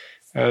 as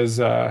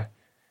Nassim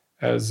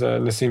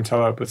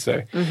Taleb would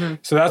say.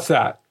 So that's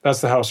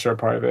the health share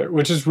part of it,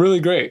 which is really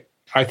great,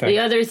 I think. The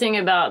other thing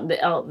about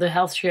the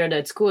health share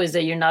that's cool is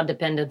that you're not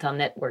dependent on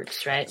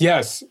networks, right?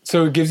 Yes.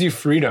 So it gives you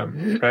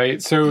freedom,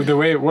 right? So the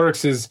way it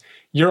works is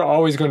you're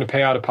always going to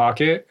pay out of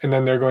pocket and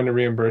then they're going to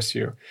reimburse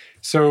you.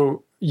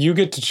 So you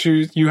get to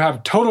choose, you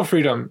have total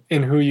freedom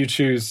in who you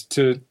choose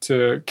to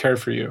care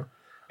for you.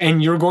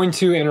 And you're going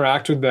to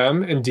interact with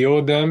them and deal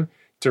with them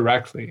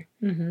directly.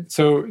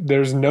 So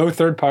there's no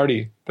third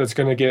party that's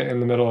going to get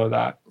in the middle of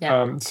that.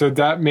 Yeah. So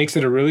that makes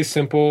it a really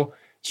simple,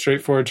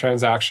 straightforward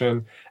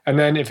transaction. And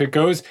then if it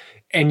goes,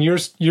 and you're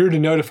to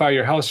notify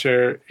your health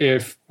share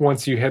if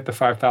once you hit the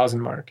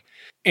 5,000 mark.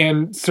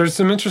 And so there's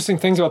some interesting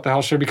things about the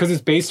health share because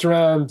it's based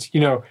around,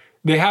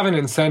 they have an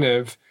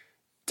incentive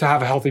to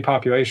have a healthy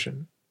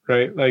population,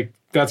 right? Like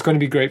that's going to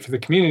be great for the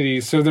community.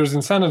 So there's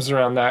incentives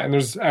around that and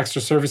there's extra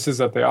services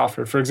that they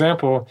offer. For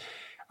example,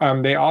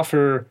 they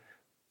offer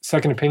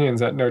second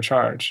opinions at no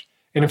charge.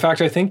 And in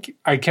fact, I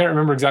can't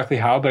remember exactly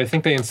how, but I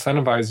think they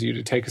incentivize you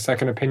to take a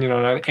second opinion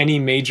on any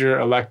major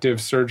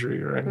elective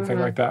surgery or anything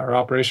like that or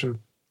operation.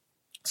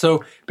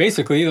 So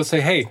basically they'll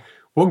say, hey,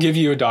 we'll give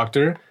you a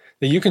doctor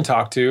that you can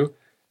talk to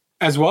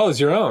as well as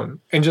your own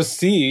and just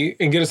see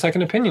and get a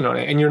second opinion on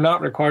it. And you're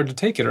not required to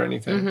take it or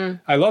anything.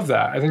 I love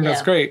that. I think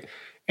that's great.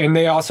 And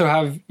they also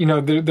have,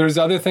 there's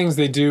other things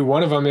they do.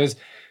 One of them is,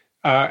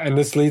 and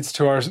this leads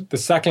to the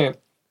second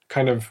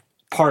kind of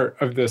part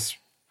of this,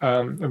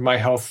 of my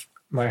health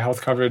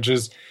coverage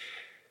is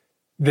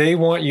they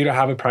want you to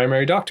have a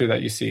primary doctor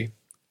that you see.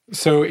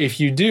 So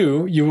if you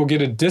do, you will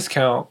get a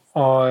discount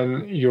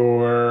on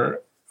your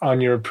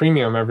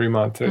premium every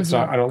month. It's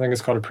not, I don't think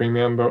it's called a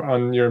premium, but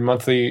on your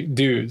monthly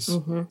dues.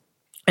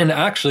 And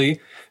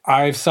actually,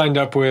 I've signed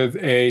up with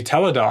a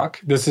teledoc.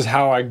 This is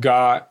how I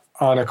got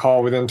on a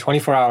call within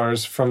 24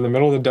 hours from the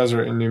middle of the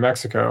desert in New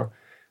Mexico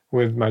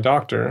with my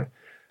doctor,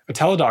 a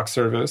teledoc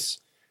service,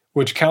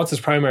 which counts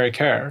as primary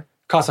care,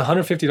 costs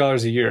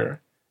 $150 a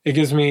year. It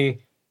gives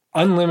me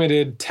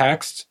unlimited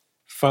text,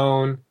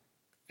 phone,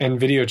 and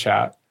video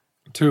chat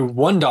to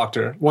one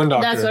doctor.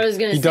 That's what I was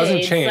going to say. He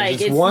doesn't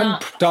change. It's one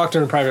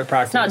doctor in private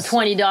practice. It's not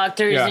 20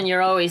 doctors and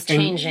you're always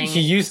changing. And he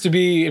used to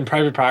be in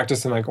private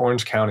practice in like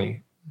Orange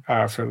County.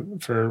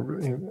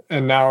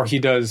 And now he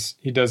does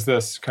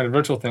this kind of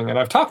virtual thing. And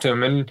I've talked to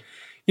him and,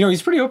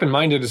 he's pretty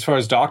open-minded as far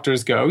as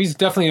doctors go. He's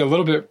definitely a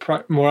little bit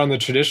more on the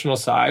traditional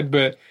side,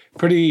 but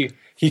he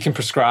can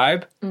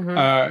prescribe.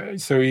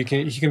 So he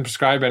can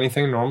prescribe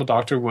anything a normal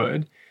doctor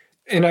would.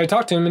 And I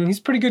talked to him and he's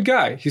a pretty good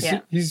guy.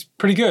 He's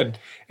pretty good.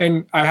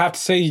 And I have to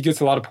say he gets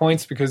a lot of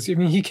points because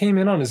he came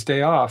in on his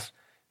day off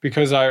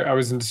because I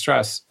was in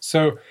distress.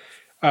 So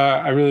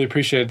I really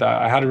appreciated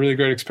that. I had a really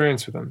great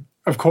experience with him.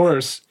 Of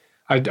course,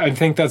 I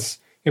think that's,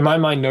 in my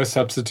mind, no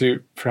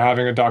substitute for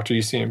having a doctor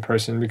you see in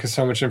person because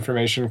so much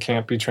information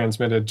can't be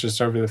transmitted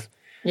just over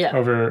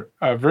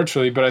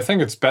virtually. But I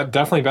think it's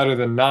definitely better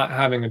than not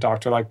having a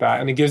doctor like that.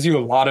 And it gives you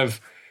a lot of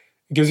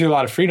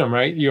freedom,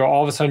 right?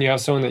 All of a sudden you have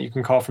someone that you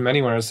can call from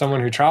anywhere. As someone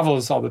who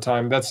travels all the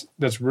time,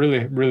 that's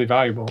really, really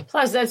valuable.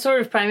 Plus, that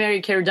sort of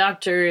primary care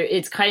doctor,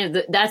 it's kind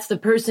of that's the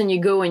person you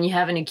go when you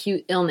have an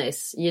acute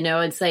illness.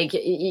 It's like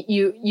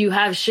you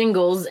have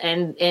shingles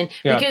and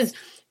because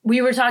we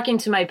were talking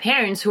to my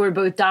parents who are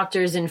both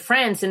doctors in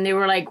France and they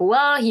were like,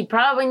 well, he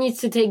probably needs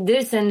to take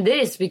this and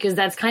this because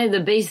that's kind of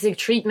the basic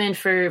treatment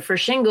for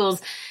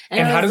shingles.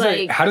 And how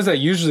does that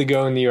usually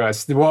go in the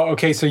US? Well,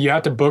 okay, so you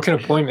have to book an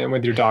appointment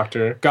with your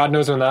doctor. God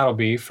knows when that'll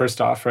be,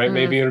 first off, right?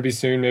 Maybe it'll be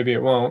soon, maybe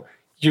it won't.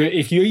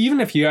 Even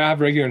if you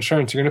have regular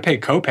insurance, you're going to pay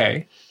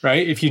copay,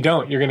 right? If you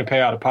don't, you're going to pay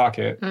out of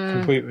pocket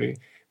completely.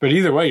 But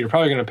either way, you're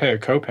probably going to pay a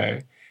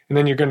copay. And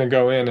then you're going to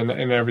go in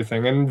and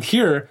everything. And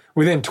here,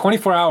 within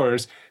 24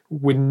 hours,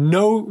 with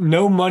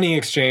no money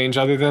exchange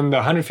other than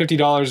the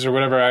 $150 or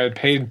whatever I had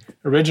paid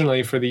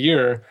originally for the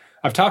year,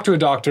 I've talked to a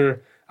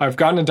doctor, I've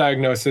gotten a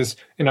diagnosis,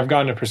 and I've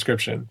gotten a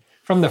prescription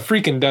from the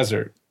freaking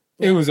desert.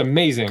 It was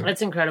amazing.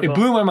 That's incredible. It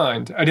blew my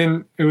mind.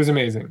 It was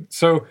amazing.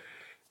 So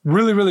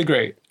really, really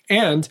great.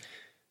 And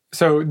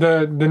so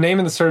the name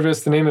of the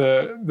service, the name of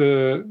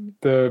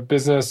the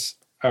business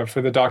for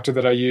the doctor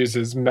that I use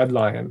is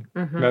Medlion.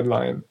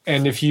 Medlion.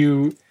 And if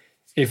you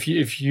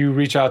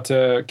reach out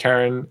to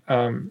Karen,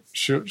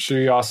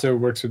 she also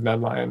works with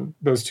Medlion.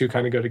 Those two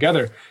kind of go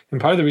together.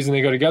 And part of the reason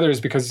they go together is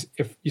because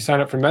if you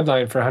sign up for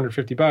Medlion for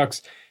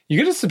 $150, you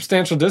get a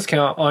substantial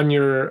discount on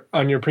your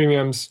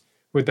premiums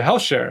with the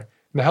health share.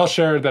 And the health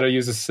share that I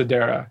use is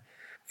Sedera.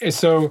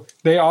 So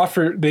they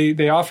offer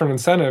an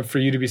incentive for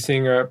you to be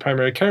seeing a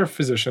primary care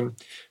physician.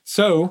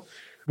 So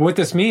what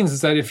this means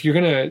is that if you're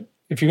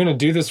gonna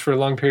do this for a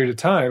long period of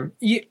time,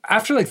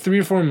 after like 3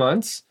 or 4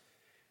 months,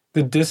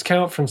 the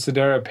discount from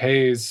Sedera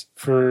pays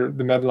for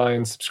the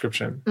Medline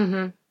subscription.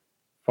 Mm-hmm.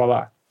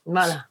 Voila.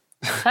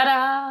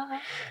 Ta-da!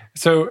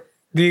 So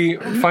the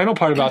final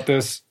part about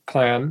this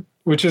plan,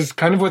 which is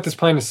kind of what this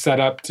plan is set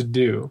up to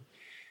do,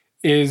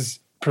 is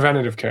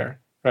preventative care,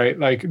 right?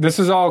 Like this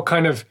is all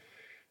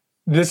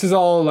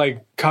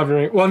like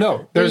covering. Well,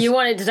 no, you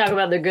wanted to talk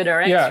about the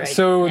GoodRx, yeah. Right?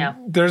 So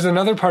there's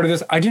another part of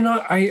this. I do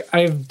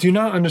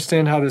not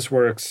understand how this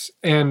works,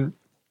 and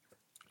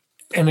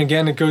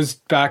again, it goes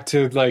back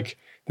to like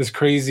this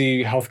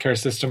crazy healthcare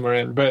system we're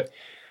in. But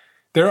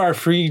there are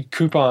free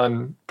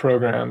coupon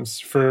programs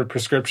for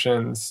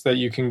prescriptions that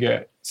you can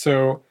get.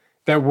 So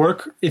that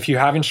work if you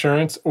have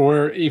insurance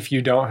or if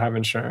you don't have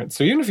insurance.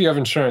 So even if you have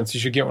insurance, you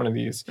should get one of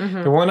these.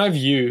 Mm-hmm. The one I've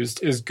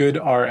used is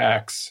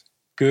GoodRx.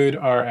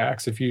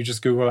 GoodRx. If you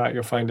just Google that,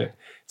 you'll find it.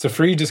 It's a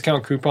free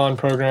discount coupon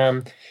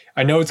program.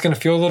 I know it's going to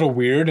feel a little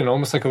weird and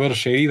almost like a little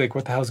shady, like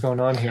what the hell's going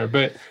on here?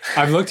 But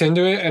I've looked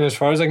into it, and as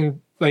far as I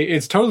can, like,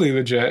 it's totally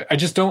legit. I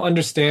just don't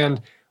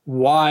understand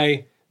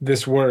why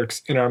this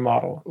works in our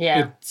model.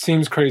 Yeah. It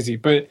seems crazy,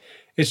 but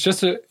it's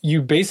just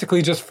you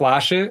basically just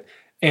flash it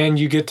and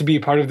you get to be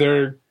part of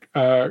their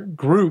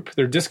group,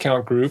 their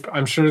discount group.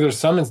 I'm sure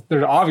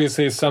there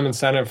obviously is some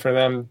incentive for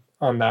them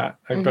on that,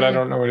 but I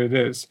don't know what it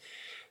is.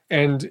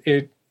 And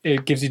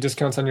it gives you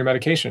discounts on your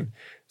medication.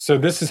 So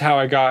this is how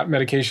I got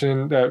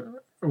medication that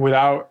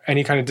without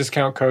any kind of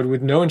discount code,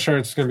 with no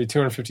insurance, it's going to be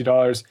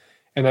 $250.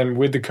 And then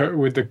with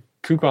the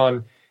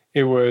coupon,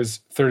 it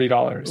was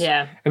 $30.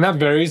 Yeah. And that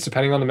varies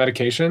depending on the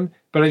medication.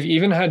 But I've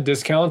even had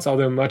discounts,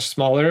 although much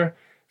smaller,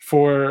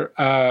 for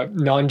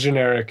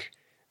non-generic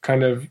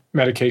kind of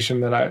medication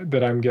that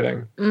I'm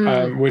getting,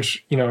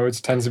 which, it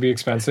tends to be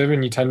expensive,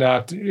 and you tend to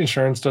have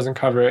insurance doesn't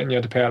cover it and you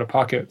have to pay out of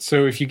pocket.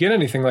 So if you get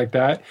anything like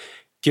that,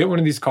 get one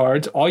of these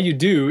cards. All you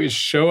do is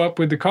show up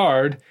with the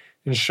card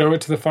and show it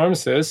to the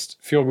pharmacist.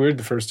 Feel weird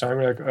the first time.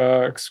 You're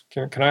like,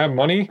 can I have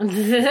money?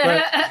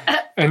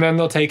 And then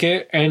they'll take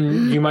it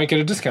and you might get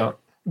a discount.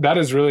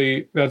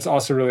 That's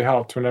also really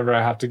helped whenever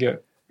I have to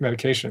get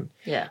medication.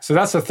 Yeah. So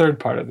that's the third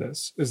part of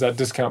this, is that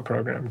discount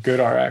program,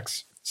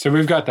 GoodRx. So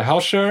we've got the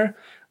HealthShare.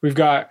 We've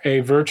got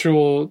a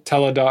virtual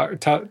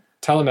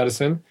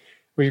telemedicine.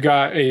 We've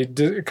got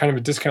kind of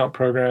a discount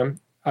program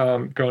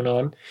going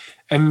on.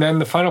 And then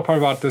the final part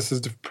about this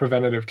is the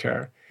preventative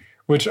care,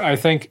 which I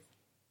think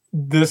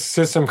this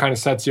system kind of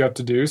sets you up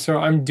to do. So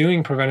I'm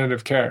doing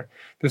preventative care.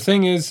 The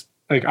thing is,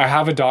 like, I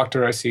have a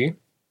doctor I see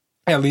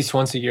at least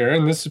once a year.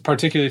 And this is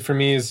particularly for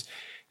me is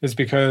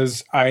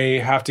because I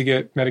have to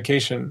get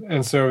medication.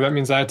 And so that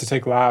means I have to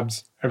take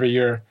labs every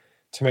year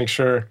to make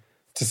sure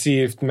to see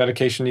if the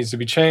medication needs to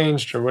be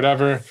changed or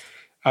whatever,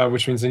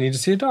 which means I need to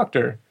see a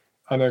doctor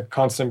on a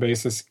constant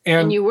basis.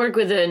 And you work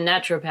with a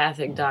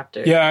naturopathic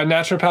doctor. Yeah, a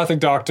naturopathic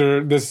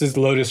doctor. This is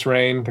Lotus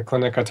Rain, the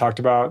clinic I talked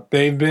about.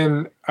 They're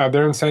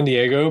in San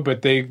Diego,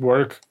 but they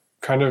work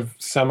kind of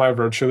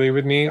semi-virtually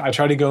with me. I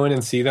try to go in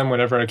and see them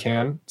whenever I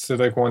can, so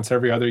like once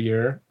every other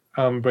year.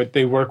 But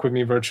they work with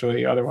me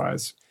virtually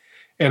otherwise.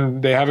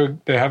 And they have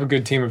a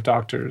good team of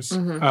doctors.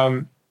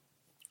 Mm-hmm.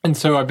 And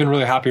so I've been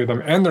really happy with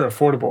them, and they're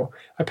affordable.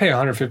 I pay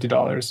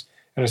 $150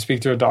 and I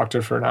speak to a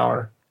doctor for an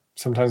hour,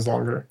 sometimes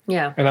longer.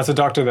 Yeah. And that's a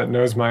doctor that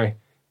knows my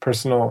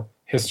personal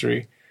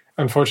history.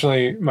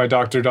 Unfortunately, my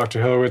doctor,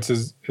 Dr.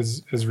 Hilowitz,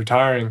 is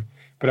retiring,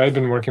 but I've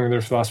been working with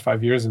her for the last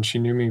 5 years, and she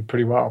knew me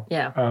pretty well.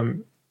 Yeah.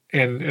 And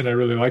I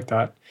really like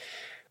that.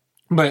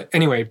 But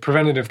anyway,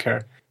 preventative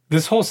care.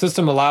 This whole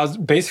system allows,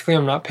 basically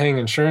I'm not paying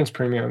insurance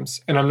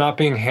premiums, and I'm not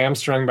being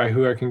hamstrung by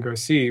who I can go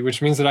see,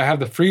 which means that I have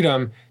the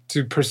freedom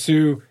to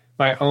pursue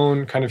my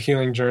own kind of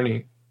healing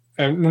journey.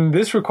 And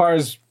this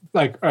requires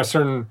like a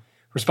certain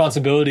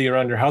responsibility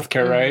around your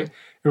healthcare, right?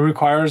 It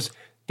requires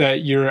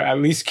that you're at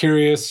least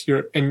curious,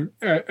 you're in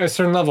a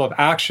certain level of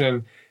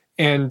action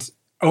and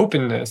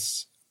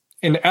openness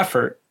and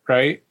effort,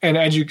 right? And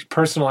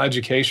personal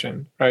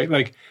education, right?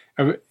 Like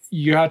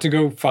you have to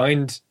go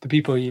find the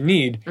people you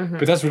need,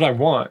 but that's what I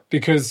want,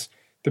 because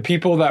the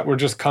people that were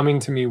just coming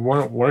to me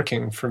weren't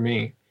working for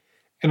me.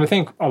 And I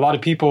think a lot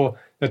of people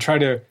that try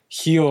to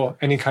heal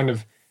any kind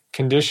of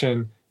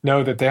condition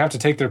know that they have to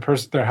take their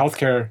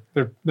healthcare,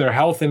 their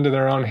health into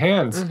their own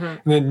hands,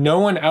 and that no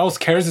one else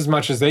cares as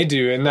much as they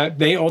do, and that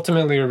they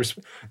ultimately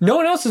no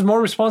one else is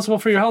more responsible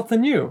for your health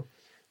than you.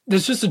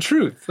 That's just the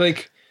truth.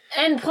 Like,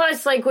 and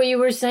plus, like what you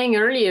were saying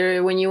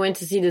earlier, when you went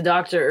to see the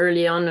doctor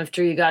early on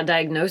after you got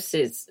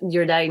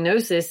your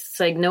diagnosis, it's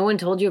like no one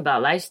told you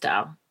about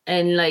lifestyle.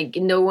 And like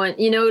no one,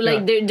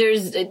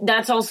 there's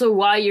that's also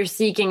why you're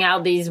seeking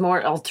out these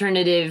more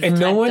alternative. And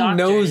no one doctors.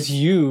 knows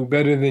you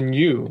better than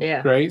you,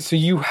 right? So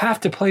you have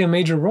to play a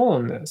major role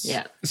in this.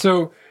 Yeah.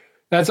 So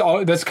that's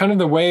kind of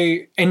the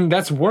way, and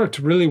that's worked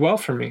really well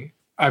for me.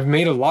 I've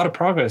made a lot of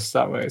progress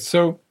that way.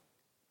 So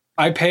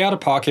I pay out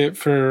of pocket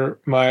for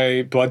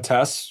my blood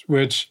tests,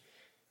 which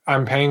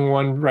I'm paying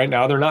one right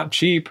now. They're not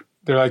cheap.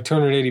 they're like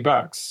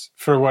 $280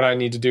 for what I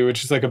need to do,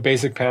 which is like a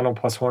basic panel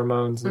plus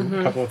hormones and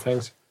a couple of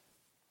things.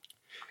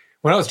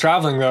 When I was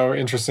traveling, though,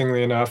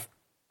 interestingly enough,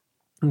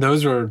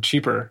 those were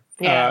cheaper.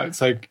 Yeah.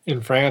 It's like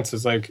in France,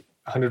 it's like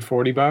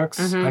 $140,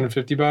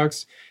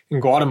 $150. In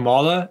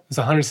Guatemala, it's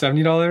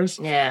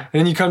 $170. Yeah. And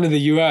then you come to the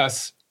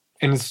US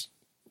and it's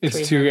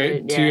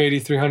 300, $280,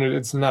 $300.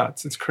 It's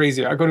nuts. It's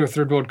crazy. I go to a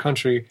third world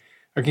country,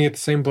 I can get the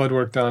same blood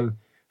work done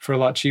for a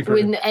lot cheaper.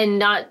 And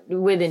not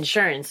with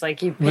insurance,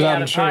 like you pay Without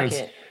out insurance. of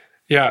pocket.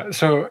 Yeah,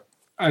 so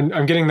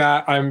I'm getting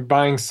that. I'm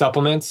buying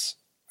supplements.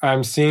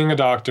 I'm seeing a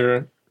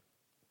doctor,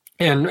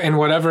 and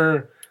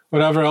whatever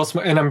else.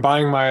 And I'm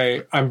buying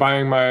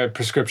my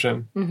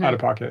prescription out of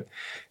pocket.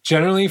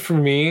 Generally, for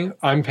me,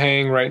 I'm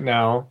paying right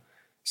now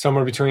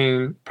somewhere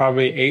between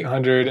probably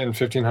 $800 and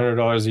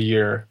 $1,500 a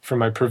year for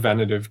my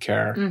preventative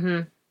care,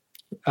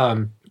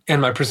 and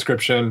my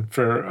prescription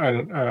for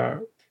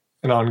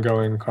an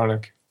ongoing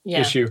chronic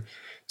issue.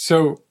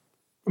 So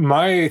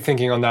my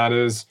thinking on that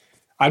is,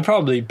 I'd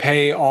probably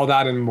pay all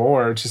that and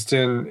more just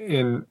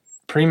in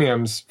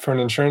premiums for an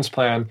insurance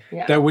plan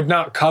that would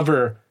not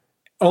cover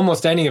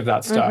almost any of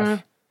that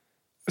stuff.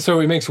 So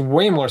it makes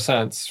way more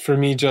sense for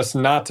me just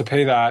not to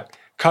pay that,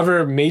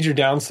 cover major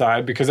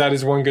downside, because that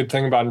is one good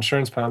thing about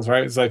insurance plans,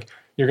 right? It's like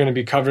you're going to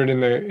be covered in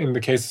the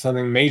case of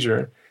something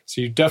major. So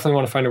you definitely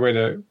want to find a way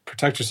to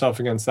protect yourself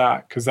against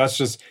that, because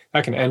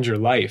that can end your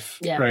life,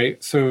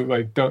 right? So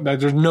like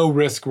there's no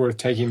risk worth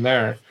taking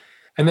there.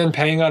 And then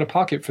paying out of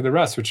pocket for the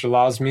rest, which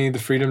allows me the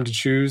freedom to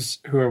choose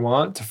who I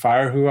want, to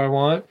fire who I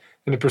want,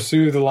 and to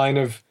pursue the line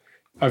of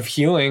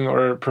healing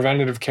or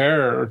preventative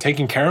care or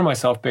taking care of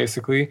myself,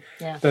 basically.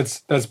 Yeah.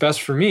 That's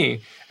best for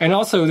me. And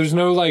also, there's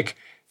no like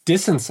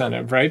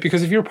disincentive, right?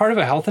 Because if you're part of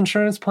a health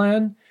insurance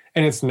plan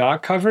and it's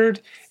not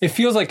covered, it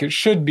feels like it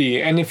should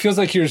be. And it feels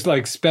like you're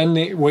like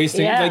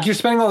wasting, like you're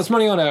spending all this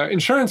money on an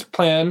insurance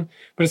plan,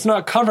 but it's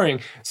not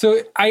covering.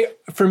 So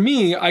for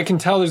me, I can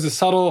tell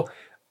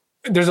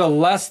there's a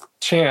less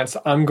chance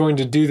I'm going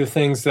to do the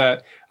things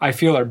that I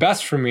feel are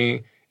best for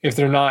me if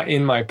they're not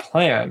in my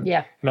plan.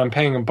 Yeah. And I'm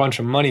paying a bunch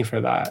of money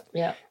for that.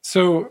 Yeah.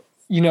 So,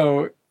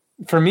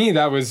 for me,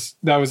 that was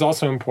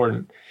also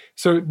important.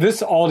 So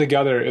this all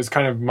together is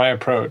kind of my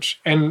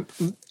approach. And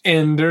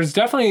there's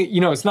definitely,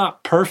 it's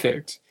not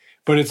perfect,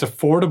 but it's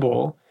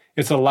affordable.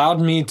 It's allowed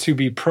me to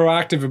be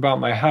proactive about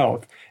my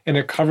health, and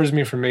it covers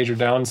me from major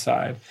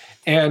downside.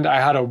 And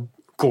I had a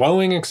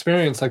glowing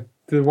experience like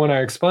the one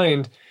I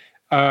explained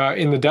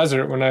in the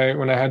desert when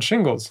I had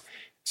shingles.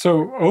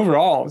 So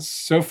overall,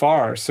 so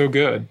far, so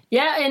good.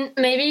 Yeah, and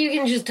maybe you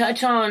can just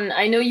touch on,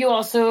 I know you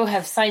also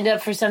have signed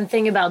up for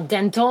something about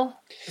dental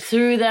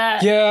through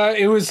that. Yeah,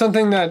 it was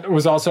something that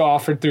was also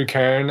offered through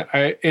Karen.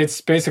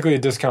 It's basically a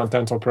discount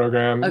dental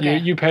program. Okay.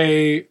 You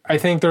pay, I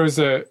think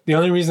the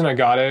only reason I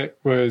got it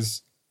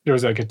was there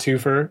was like a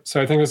twofer.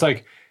 So I think it was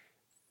like,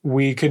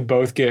 we could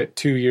both get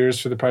 2 years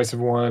for the price of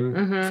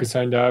one if we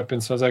signed up.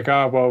 And so I was like,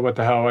 oh, well, what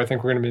the hell? I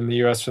think we're going to be in the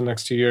U.S. for the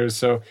next 2 years.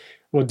 So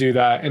we'll do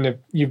that. And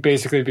you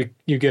basically,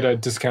 you get a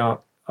discount.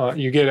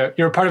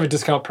 You're a part of a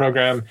discount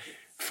program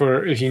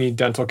for if you need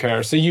dental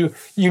care. So you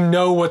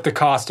know what the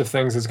cost of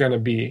things is going to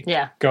be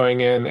going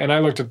in. And I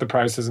looked at the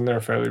prices and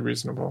they're fairly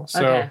reasonable.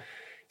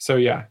 So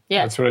yeah,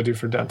 that's what I do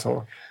for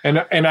dental. And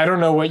I don't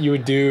know what you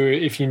would do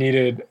if you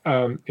needed,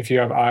 if you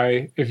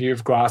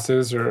have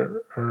glasses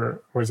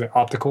or what is it,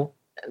 optical?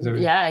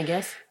 I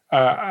guess.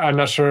 I'm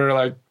not sure.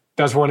 Like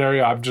that's one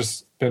area I've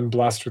just been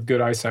blessed with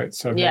good eyesight,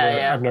 so I've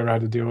never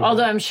had to deal with.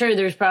 Although that. I'm sure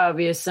there's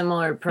probably a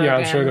similar program.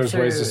 Yeah, I'm sure there's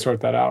ways to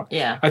sort that out.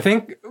 Yeah, I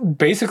think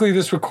basically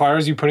this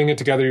requires you putting it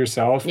together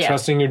yourself,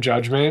 trusting your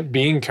judgment,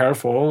 being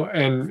careful,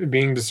 and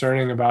being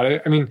discerning about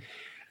it. I mean.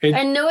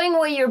 And knowing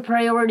what your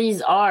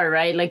priorities are,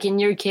 right? Like in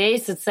your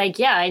case, it's like,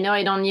 I know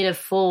I don't need a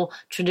full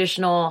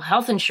traditional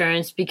health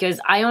insurance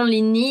because I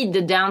only need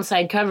the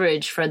downside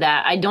coverage for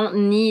that. I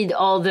don't need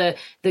all the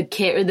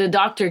care, the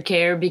doctor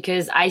care,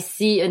 because I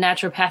see a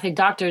naturopathic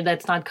doctor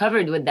that's not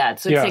covered with that.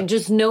 So it's like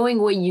just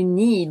knowing what you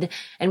need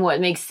and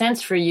what makes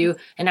sense for you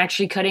and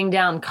actually cutting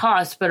down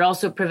costs, but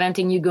also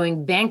preventing you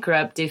going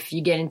bankrupt if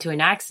you get into an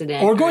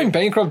accident. Or going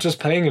bankrupt just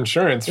paying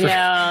insurance. So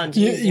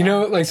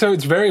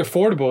it's very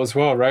affordable as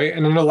well, right?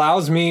 And it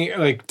allows me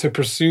like to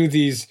pursue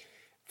these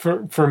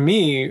for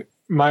me,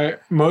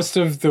 most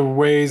of the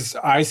ways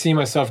I see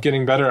myself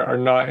getting better are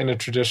not in a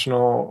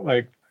traditional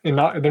they're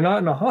not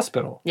in a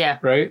hospital. Yeah.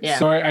 Right? Yeah.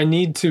 So I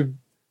need to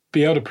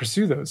be able to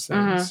pursue those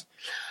things.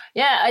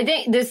 Yeah, I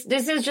think this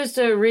is just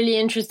a really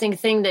interesting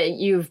thing that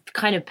you've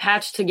kind of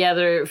patched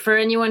together. For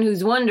anyone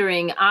who's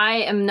wondering,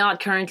 I am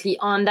not currently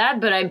on that,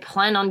 but I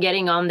plan on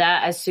getting on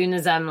that as soon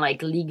as I'm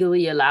like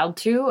legally allowed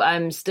to.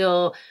 I'm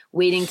still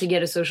waiting to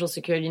get a social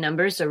security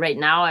number. So right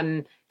now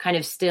I'm kind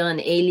of still an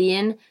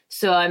alien.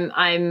 So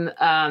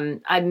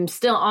I'm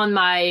still on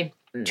my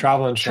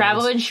travel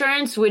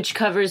insurance, which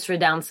covers for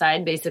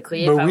downside,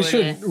 basically. But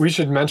we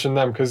should mention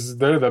them because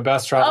they're the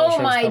best travel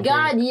insurance company. Oh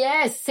my God,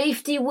 yes.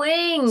 Safety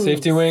Wing. They've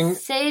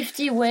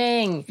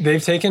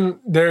taken,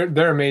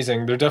 they're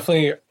amazing.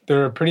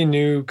 They're a pretty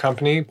new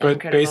company, but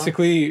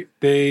basically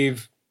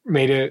they've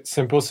made it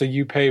simple. So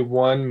you pay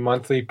one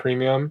monthly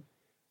premium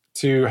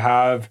to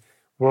have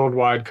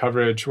worldwide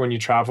coverage when you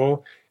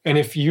travel. And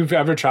if you've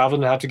ever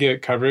traveled and had to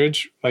get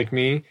coverage like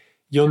me,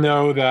 you'll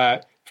know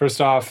that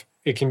first off,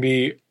 it can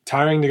be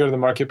tiring to go to the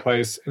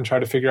marketplace and try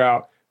to figure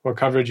out what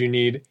coverage you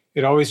need.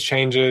 It always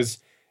changes.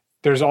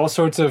 There's all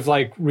sorts of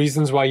like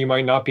reasons why you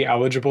might not be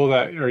eligible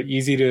that are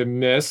easy to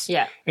miss.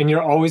 Yeah. And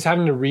you're always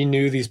having to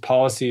renew these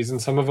policies, and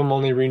some of them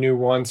only renew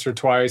once or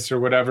twice or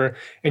whatever.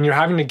 And you're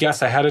having to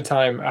guess ahead of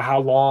time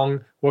how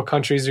long, what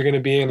countries you're going to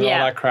be in, and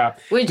all that crap.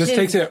 This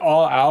takes it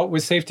all out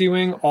with Safety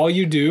Wing. All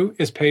you do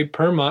is pay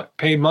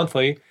pay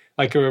monthly,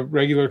 like a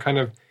regular kind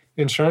of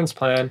insurance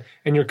plan,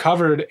 and you're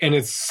covered, and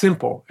it's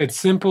simple. It's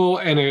simple,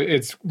 and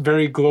it's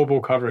very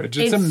global coverage.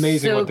 It's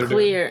amazing what they're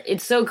doing.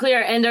 It's so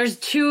clear. And there's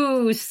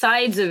two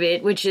sides of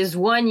it, which is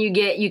one,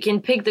 you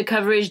can pick the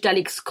coverage that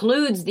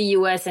excludes the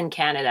US and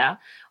Canada,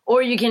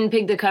 or you can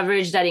pick the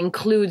coverage that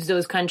includes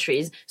those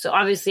countries. So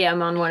obviously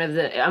I'm on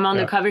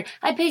the coverage.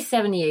 I pay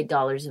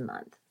 $78 a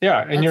month.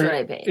 Yeah, and that's what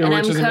I pay. And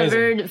I'm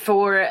covered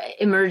for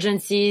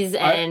emergencies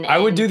and I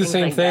would do the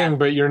same like thing, that.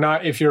 but you're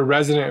not. If you're a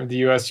resident of the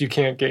U.S., you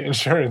can't get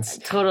insurance.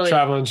 Totally,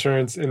 travel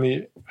insurance in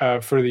the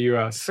for the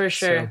U.S. For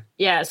sure. So.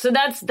 Yeah, so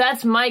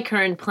that's my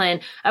current plan.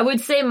 I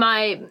would say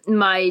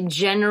my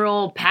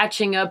general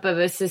patching up of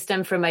a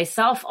system for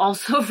myself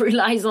also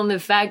relies on the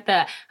fact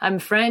that I'm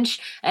French,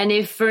 and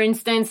if, for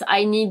instance,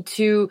 I need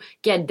to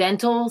get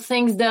dental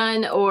things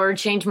done or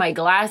change my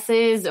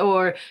glasses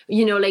or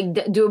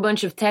do a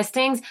bunch of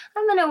testings,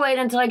 I'm gonna wait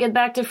until I get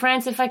back to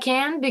France if I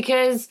can,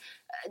 because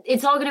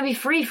it's all going to be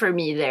free for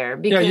me there.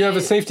 Because you have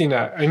a safety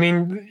net. I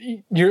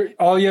mean,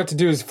 all you have to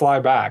do is fly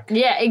back.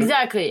 Yeah,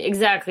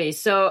 exactly.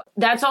 So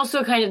that's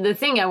also kind of the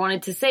thing I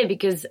wanted to say,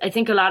 because I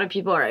think a lot of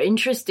people are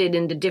interested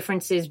in the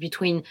differences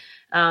between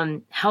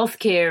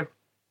healthcare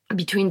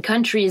between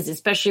countries,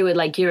 especially with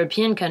like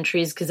European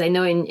countries, because I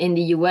know in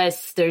the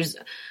US there's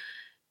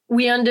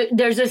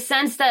a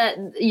sense that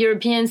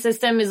European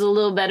system is a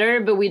little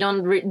better, but we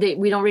don't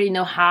really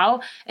know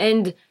how.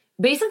 And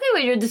basically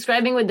what you're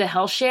describing with the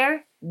health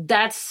share,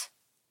 that's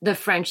the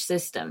French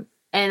system.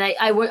 And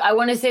I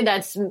want to say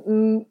that's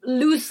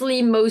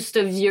loosely most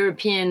of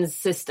Europeans'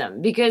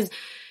 system, because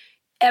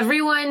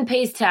everyone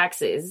pays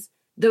taxes.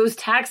 Those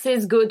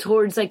taxes go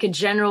towards like a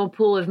general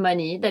pool of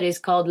money that is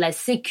called la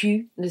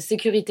Sécu, the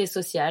Sécurité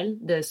Sociale,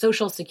 the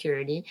Social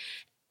Security,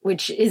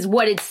 which is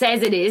what it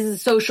says it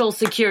is, social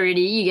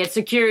security. You get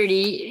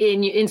security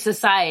in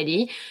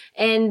society.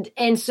 And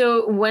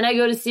so when I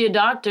go to see a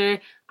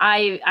doctor,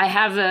 I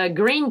have a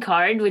green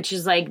card, which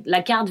is like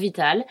la carte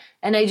vitale,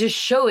 and I just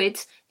show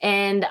it,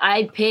 and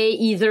I pay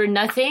either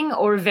nothing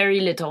or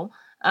very little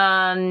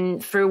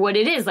for what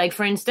it is. Like,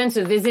 for instance,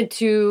 a visit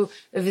to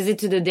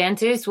the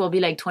dentist will be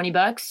like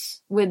 $20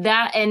 with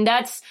that, and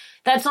that's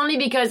only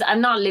because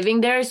I'm not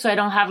living there, so I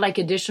don't have like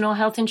additional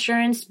health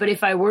insurance. But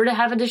if I were to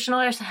have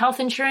additional health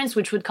insurance,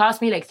 which would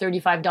cost me like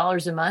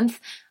 $35 a month,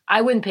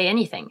 I wouldn't pay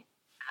anything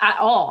at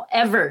all,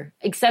 ever,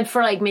 except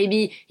for like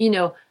maybe,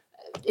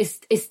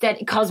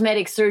 aesthetic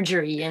cosmetic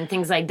surgery and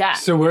things like that.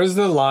 So where's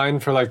the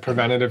line for like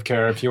preventative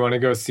care if you want to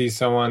go see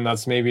someone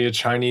that's maybe a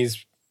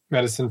Chinese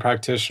medicine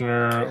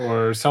practitioner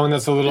or someone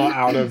that's a little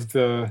out of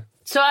the...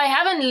 So I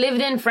haven't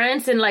lived in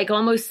France in like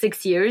almost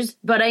 6 years,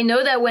 but I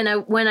know that when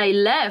I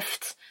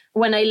left,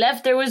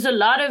 there was a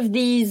lot of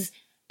these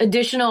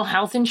additional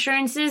health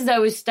insurances that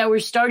were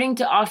starting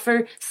to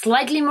offer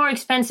slightly more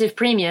expensive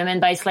premium.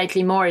 And by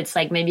slightly more, it's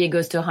like maybe it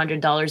goes to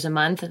 $100 a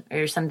month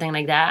or something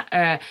like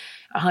that.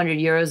 100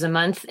 euros a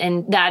month.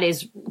 And that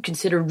is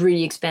considered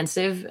really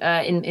expensive,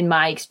 in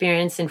my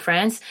experience in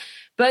France.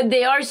 But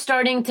they are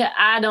starting to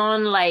add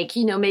on, like,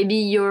 maybe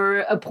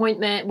your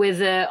appointment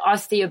with an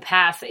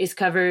osteopath is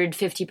covered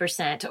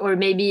 50%, or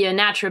maybe a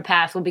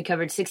naturopath will be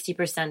covered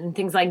 60% and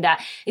things like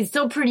that. It's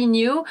still pretty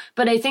new,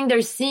 but I think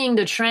they're seeing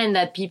the trend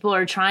that people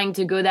are trying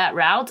to go that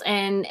route,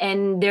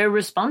 and they're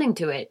responding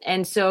to it.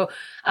 And so,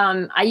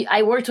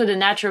 I worked with a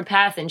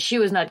naturopath and she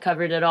was not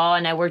covered at all.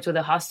 And I worked with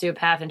a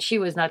osteopath and she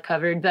was not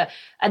covered. But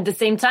at the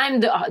same time,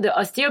 the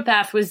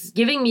osteopath was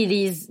giving me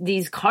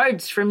these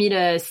cards for me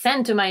to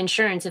send to my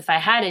insurance if I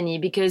had any,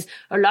 because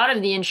a lot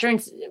of the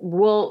insurance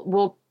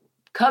will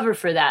cover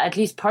for that, at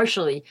least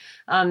partially.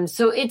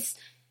 So it's,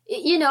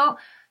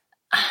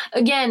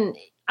 again,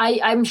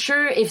 I'm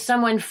sure if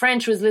someone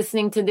French was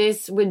listening to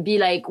this would be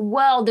like,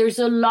 well, there's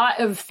a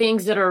lot of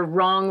things that are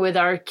wrong with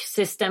our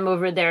system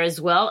over there as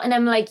well. And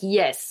I'm like,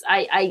 yes,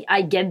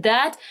 I get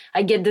that.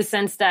 I get the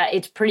sense that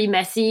it's pretty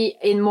messy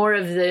in more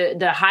of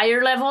the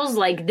higher levels.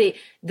 Like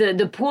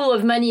the pool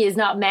of money is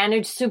not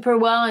managed super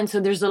well. And so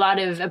there's a lot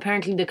of,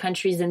 apparently the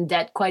country's in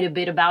debt quite a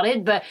bit about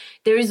it. But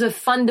there is a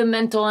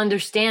fundamental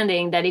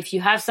understanding that if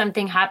you have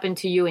something happen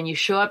to you and you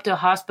show up to a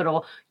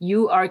hospital,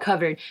 you are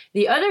covered.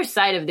 The other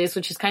side of this,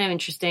 which is kind of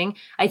interesting,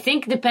 I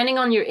think depending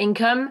on your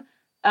income,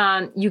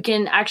 you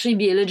can actually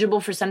be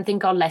eligible for something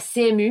called la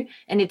CMU.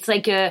 And it's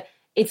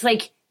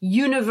like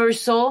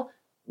universal,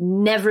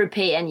 never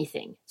pay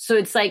anything. So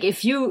it's like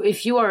if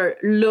you are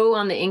low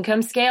on the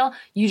income scale,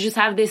 you just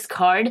have this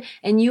card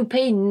and you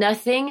pay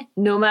nothing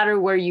no matter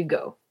where you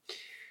go.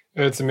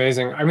 It's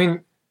amazing. I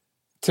mean,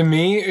 to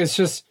me, it's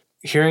just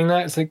hearing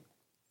that. It's like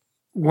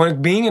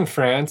when being in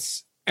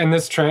France, and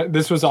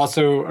this was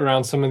also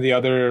around some of the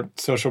other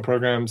social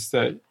programs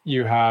that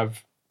you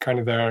have kind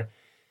of there.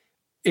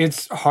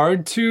 It's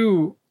hard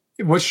to.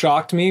 What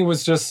shocked me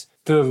was just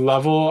the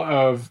level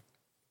of,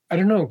 I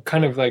don't know,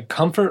 kind of like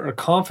comfort or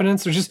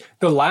confidence, or just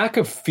the lack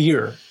of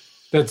fear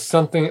that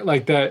something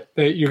like that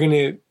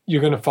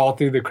you're gonna fall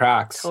through the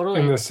cracks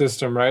in the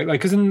system, right? Like,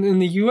 because in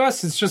the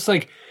U.S., it's just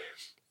like,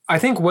 I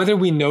think whether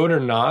we know it or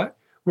not,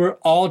 we're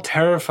all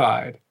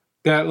terrified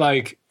that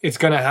like it's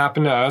going to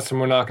happen to us and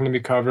we're not going to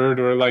be covered,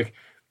 or like,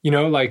 you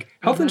know, like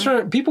health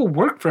insurance, people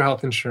work for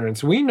health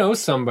insurance. We know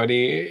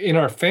somebody in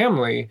our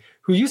family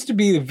who used to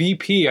be the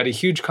VP at a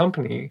huge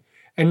company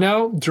and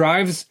now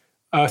drives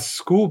a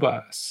school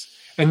bus.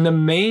 And the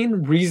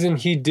main reason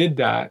he did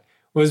that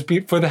was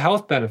for the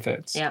health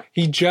benefits. Yeah.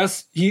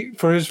 He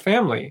for his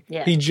family.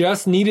 Yeah. He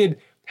just needed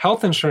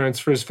health insurance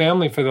for his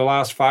family for the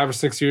last 5 or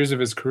 6 years of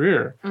his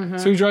career.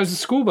 So he drives a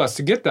school bus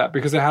to get that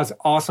because it has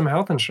awesome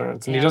health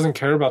insurance and he doesn't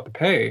care about the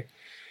pay.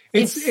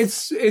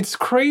 It's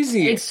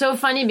crazy. It's so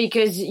funny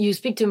because you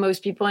speak to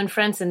most people in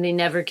France and they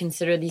never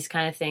consider these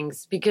kind of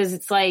things because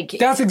it's like...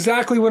 That's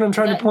exactly what I'm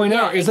trying to point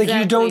out. It's like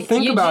you don't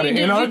think about it.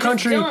 In our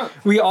country,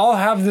 we all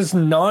have this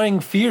gnawing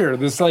fear,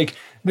 this like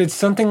that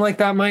something like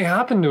that might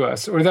happen to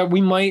us, or that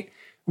we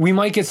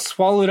might get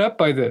swallowed up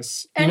by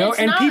this, you know?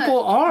 And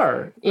people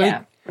are.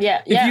 Yeah.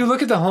 Like, if you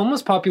look at the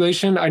homeless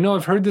population, I know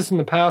I've heard this in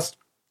the past.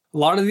 A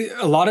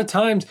lot of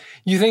times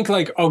you think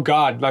like, oh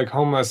God, like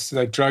homeless,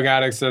 like drug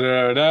addicts, da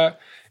da da da.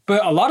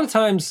 But a lot of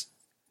times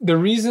the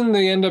reason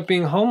they end up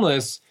being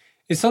homeless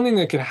is something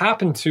that could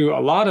happen to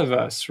a lot of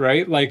us,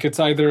 right? Like it's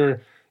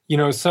either, you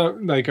know,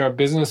 some like a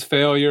business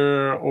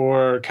failure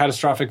or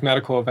catastrophic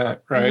medical event,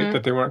 right?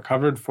 That they weren't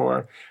covered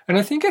for. And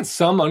I think at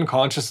some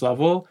unconscious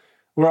level,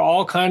 we're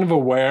all kind of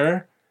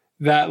aware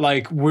that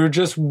like we're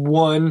just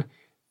one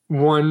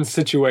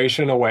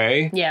situation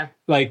away. Yeah.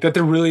 Like that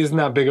there really isn't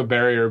that big a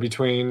barrier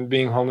between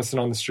being homeless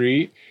and on the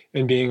street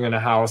and being in a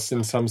house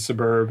in some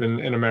suburb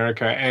in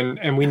America.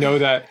 And we know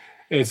that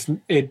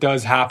it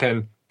does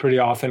happen pretty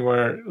often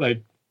where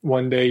like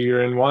one day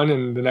you're in one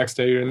and the next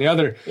day you're in the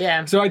other.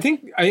 Yeah. So I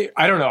think, I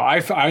don't know,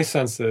 I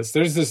sense this.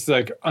 There's this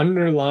like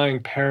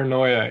underlying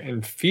paranoia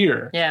and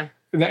fear. Yeah.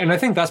 And I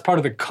think that's part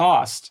of the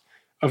cost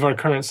of our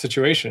current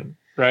situation.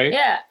 Right?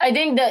 Yeah, I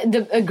think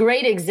a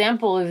great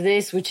example of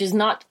this, which is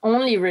not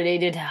only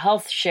related to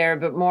healthcare,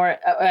 but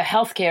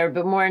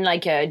more in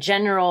like a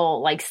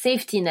general like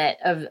safety net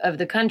of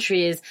the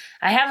country, is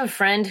I have a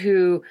friend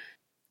who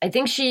I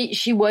think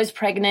she was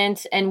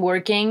pregnant and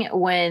working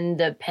when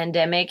the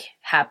pandemic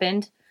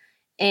happened,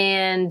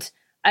 and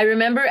I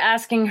remember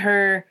asking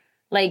her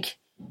like,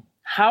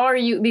 how are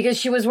you? Because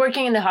she was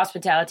working in the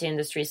hospitality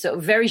industry, so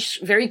very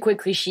very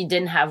quickly she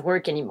didn't have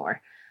work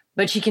anymore.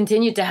 But she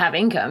continued to have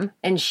income,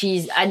 and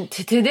she's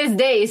to this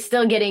day is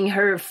still getting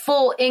her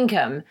full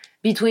income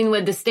between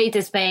what the state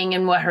is paying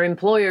and what her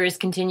employer is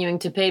continuing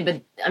to pay.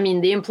 But I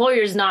mean, the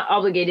employer is not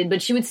obligated,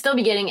 but she would still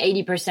be getting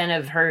 80%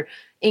 of her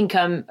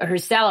income, her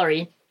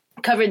salary,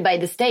 covered by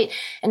the state.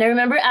 And I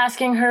remember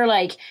asking her,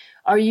 like,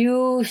 are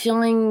you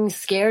feeling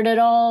scared at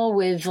all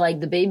with like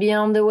the baby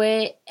on the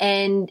way?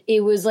 And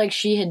it was like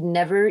she had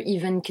never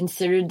even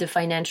considered the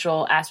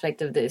financial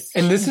aspect of this.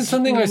 And this is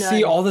something I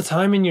see all the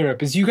time in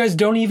Europe is you guys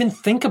don't even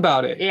think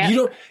about it. Yeah.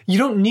 You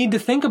don't need to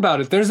think about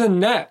it. There's a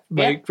net,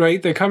 like,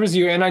 right, that covers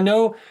you. And I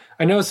know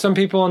some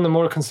people on the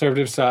more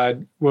conservative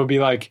side will be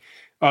like,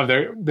 oh,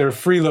 they're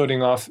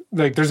freeloading off.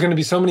 Like there's going to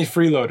be so many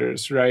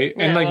freeloaders, right?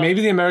 Yeah, and like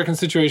maybe the American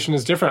situation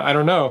is different. I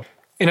don't know.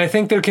 And I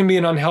think there can be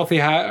an unhealthy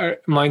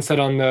mindset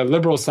on the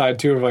liberal side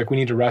too, of like, we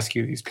need to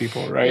rescue these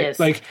people, right? Yes.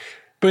 Like,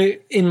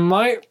 but in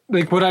my,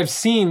 like what I've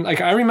seen,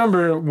 like I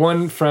remember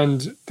one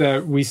friend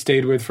that we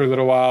stayed with for a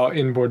little while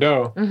in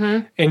Bordeaux,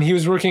 and he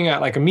was working at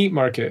like a meat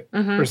market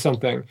or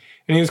something.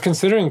 And he was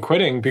considering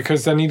quitting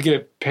because then he'd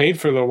get paid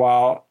for a little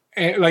while.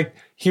 And like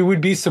he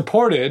would be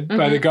supported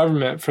by the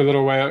government for a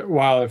little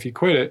while if he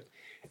quit it.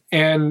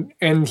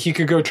 And he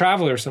could go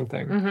travel or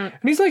something. And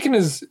he's like he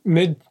was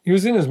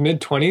in his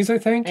mid-20s, I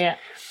think. Yeah.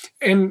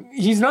 And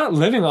he's not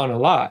living on a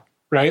lot,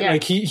 right? Yeah.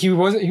 Like he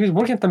was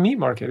working at the meat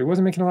market. He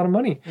wasn't making a lot of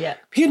money. Yeah.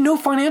 He had no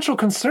financial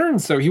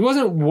concerns, so he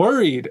wasn't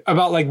worried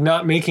about like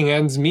not making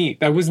ends meet.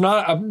 That wasn't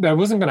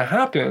going to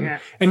happen. Yeah.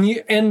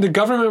 And the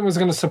government was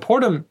going to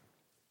support him.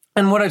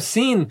 And what I've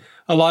seen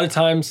a lot of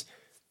times,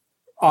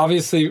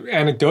 obviously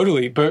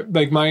anecdotally, but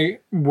like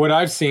what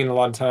I've seen a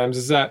lot of times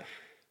is that,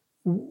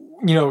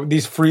 you know,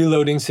 these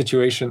freeloading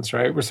situations,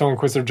 right, where someone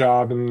quits their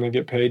job and they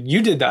get paid.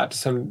 You did that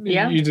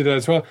you did that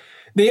as well.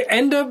 They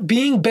end up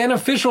being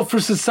beneficial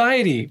for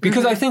society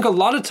because I think a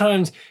lot of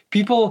times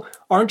people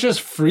aren't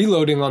just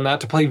freeloading on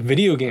that to play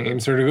video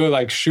games or to go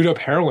like shoot up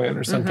heroin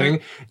or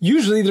something.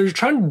 Usually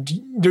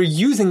they're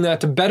using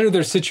that to better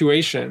their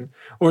situation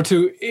or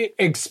to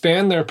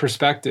expand their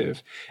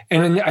perspective.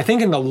 And I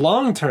think in the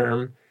long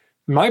term,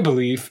 my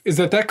belief is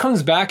that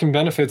comes back and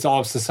benefits all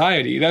of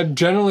society. That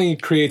generally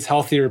creates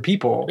healthier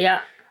people.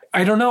 Yeah.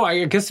 I don't know.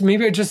 I guess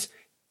maybe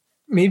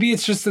maybe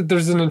it's just that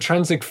there's an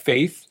intrinsic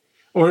faith,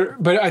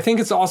 but I think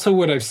it's also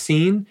what I've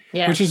seen,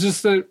 which is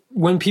just that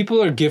when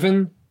people are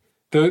given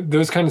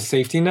those kind of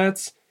safety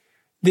nets,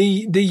 they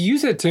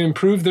use it to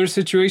improve their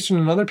situation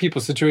and other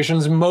people's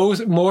situations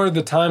more of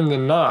the time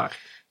than not.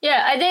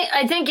 Yeah,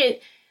 I think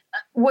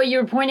what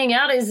you're pointing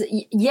out is,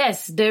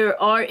 yes, there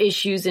are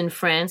issues in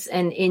France,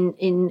 and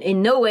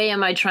in no way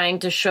am I trying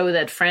to show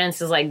that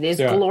France is like this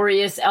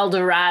glorious El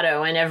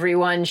Dorado and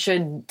everyone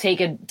should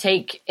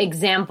take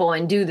example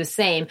and do the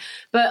same.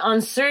 But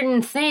on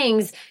certain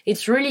things,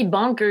 it's really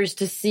bonkers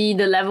to see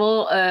the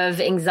level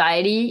of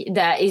anxiety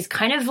that is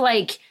kind of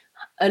like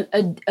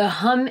a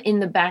hum in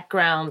the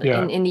background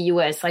in the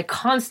US, like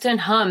constant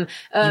hum.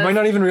 You might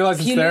not even realize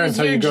it's there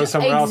until you go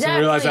somewhere else and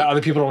realize that other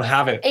people don't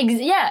have it.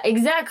 Yeah,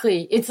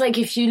 exactly. It's like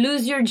if you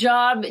lose your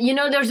job,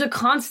 there's a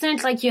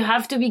constant, like you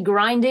have to be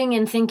grinding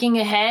and thinking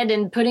ahead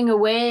and putting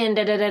away and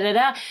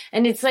da-da-da-da-da.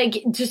 And it's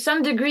like, to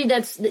some degree, there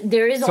is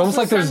it's also almost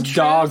like there's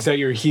dogs at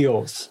your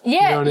heels. Yeah,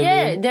 you know what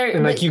I mean?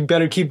 And like you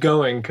better keep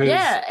going.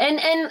 Yeah,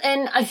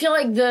 and I feel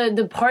like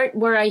the part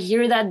where I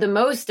hear that the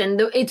most, and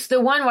it's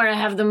the one where I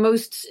have the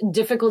most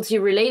difficulty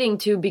relating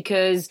to,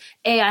 because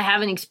A, I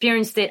haven't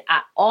experienced it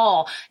at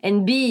all,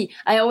 and B,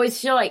 I always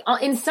feel like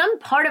in some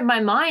part of my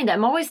mind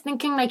I'm always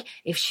thinking like,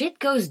 if shit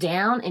goes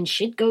down and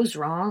shit goes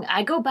wrong,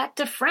 I go back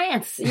to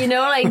France,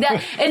 like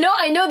that. And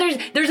I know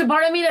there's a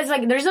part of me that's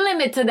like, there's a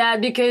limit to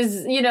that,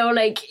 because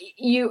like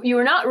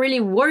you're not really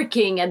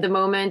working at the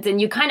moment,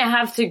 and you kind of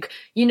have to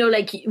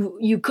like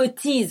you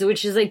cotize,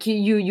 which is like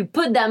you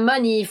put that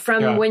money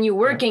from when you're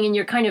working, and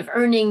you're kind of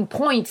earning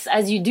points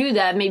as you do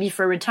that, maybe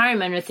for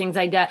retirement or things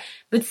like that.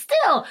 But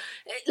still,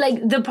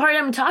 like the part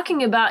I'm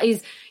talking about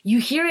is, you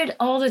hear it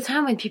all the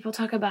time when people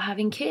talk about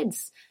having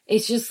kids.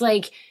 It's just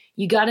like,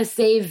 you gotta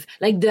save,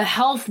 like the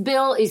health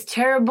bill is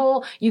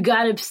terrible. You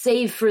gotta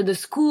save for the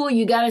school.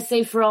 You gotta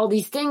save for all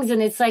these things.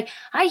 And it's like,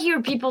 I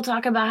hear people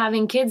talk about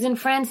having kids in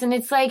France, and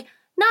it's like,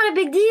 not a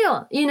big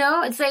deal,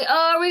 It's like,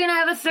 oh, are we going to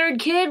have a third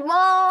kid? Well,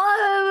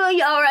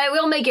 all right,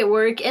 we'll make it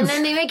work. And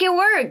then they make it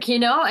work,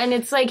 And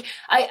it's like,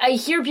 I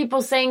hear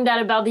people saying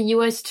that about the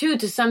US too,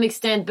 to some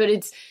extent, but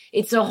it's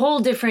a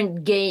whole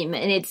different game,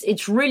 and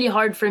it's really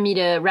hard for me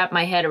to wrap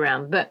my head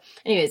around. But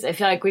anyways, I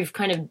feel like we've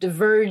kind of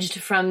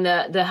diverged from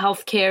the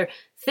healthcare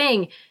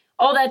thing.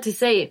 All that to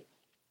say,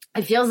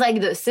 it feels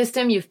like the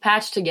system you've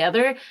patched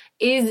together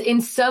is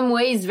in some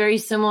ways very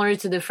similar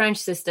to the French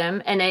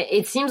system. And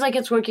it seems like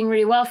it's working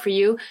really well for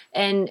you.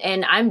 And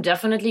I'm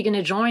definitely going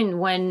to join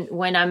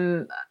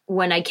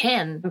when I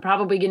can. I'm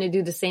probably going to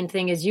do the same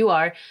thing as you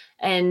are.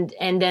 And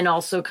then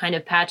also kind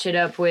of patch it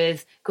up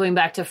with going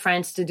back to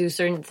France to do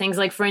certain things.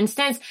 Like, for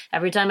instance,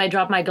 every time I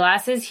drop my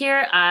glasses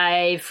here,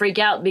 I freak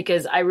out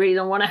because I really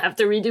don't want to have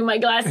to redo my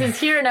glasses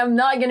here, and I'm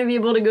not going to be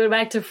able to go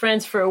back to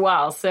France for a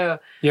while. So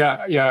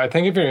yeah. I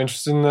think if you're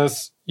interested in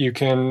this, you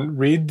can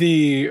read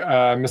the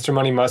Mr.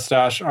 Money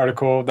Mustache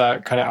article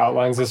that kind of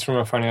outlines this from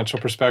a financial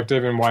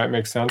perspective and why it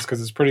makes sense,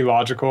 because it's pretty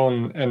logical.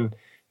 And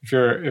if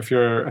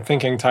you're a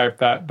thinking type,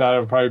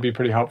 that'll probably be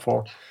pretty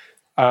helpful.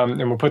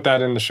 And we'll put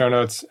that in the show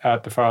notes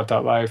at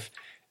thefarout.life.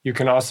 You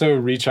can also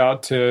reach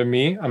out to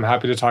me. I'm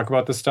happy to talk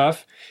about this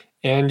stuff.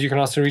 And you can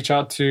also reach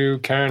out to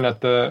Karen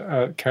at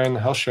the Karen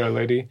the Health Share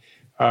Lady.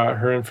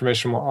 Her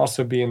information will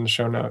also be in the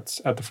show notes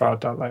at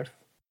thefarout.life.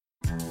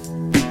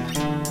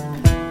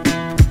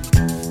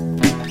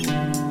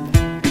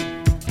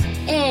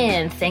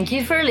 And thank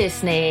you for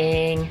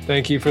listening.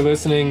 Thank you for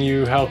listening,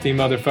 you healthy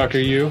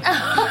motherfucker, you.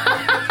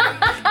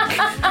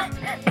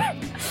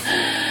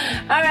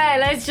 All right,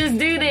 let's just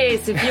do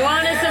this. If you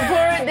want to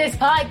support this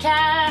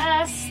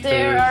podcast,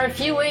 there are a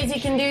few ways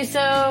you can do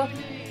so.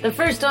 The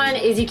first one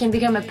is you can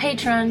become a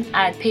patron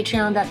at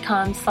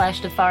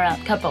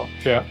patreon.com/thefaroutcouple.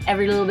 Yeah.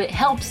 Every little bit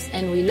helps,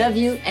 and we love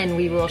you, and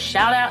we will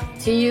shout out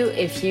to you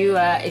if you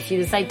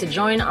decide to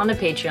join on the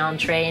Patreon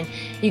train.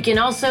 You can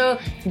also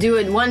do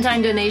a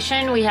one-time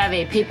donation. We have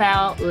a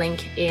PayPal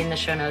link in the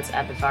show notes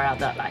at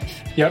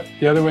thefarout.life. Yep.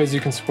 The other ways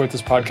you can support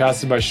this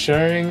podcast is by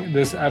sharing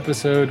this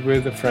episode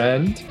with a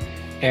friend.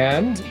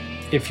 And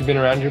if you've been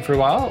around here for a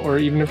while, or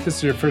even if this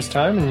is your first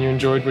time and you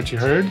enjoyed what you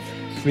heard,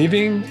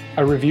 leaving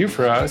a review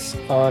for us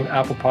on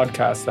Apple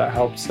Podcasts. That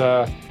helps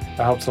a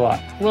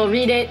lot. We'll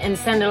read it and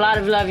send a lot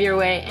of love your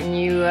way, and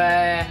you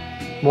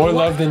more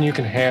love than you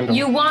can handle.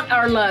 You want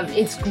our love.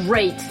 It's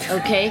great,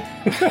 okay?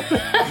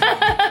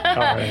 All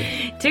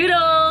right.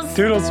 Toodles.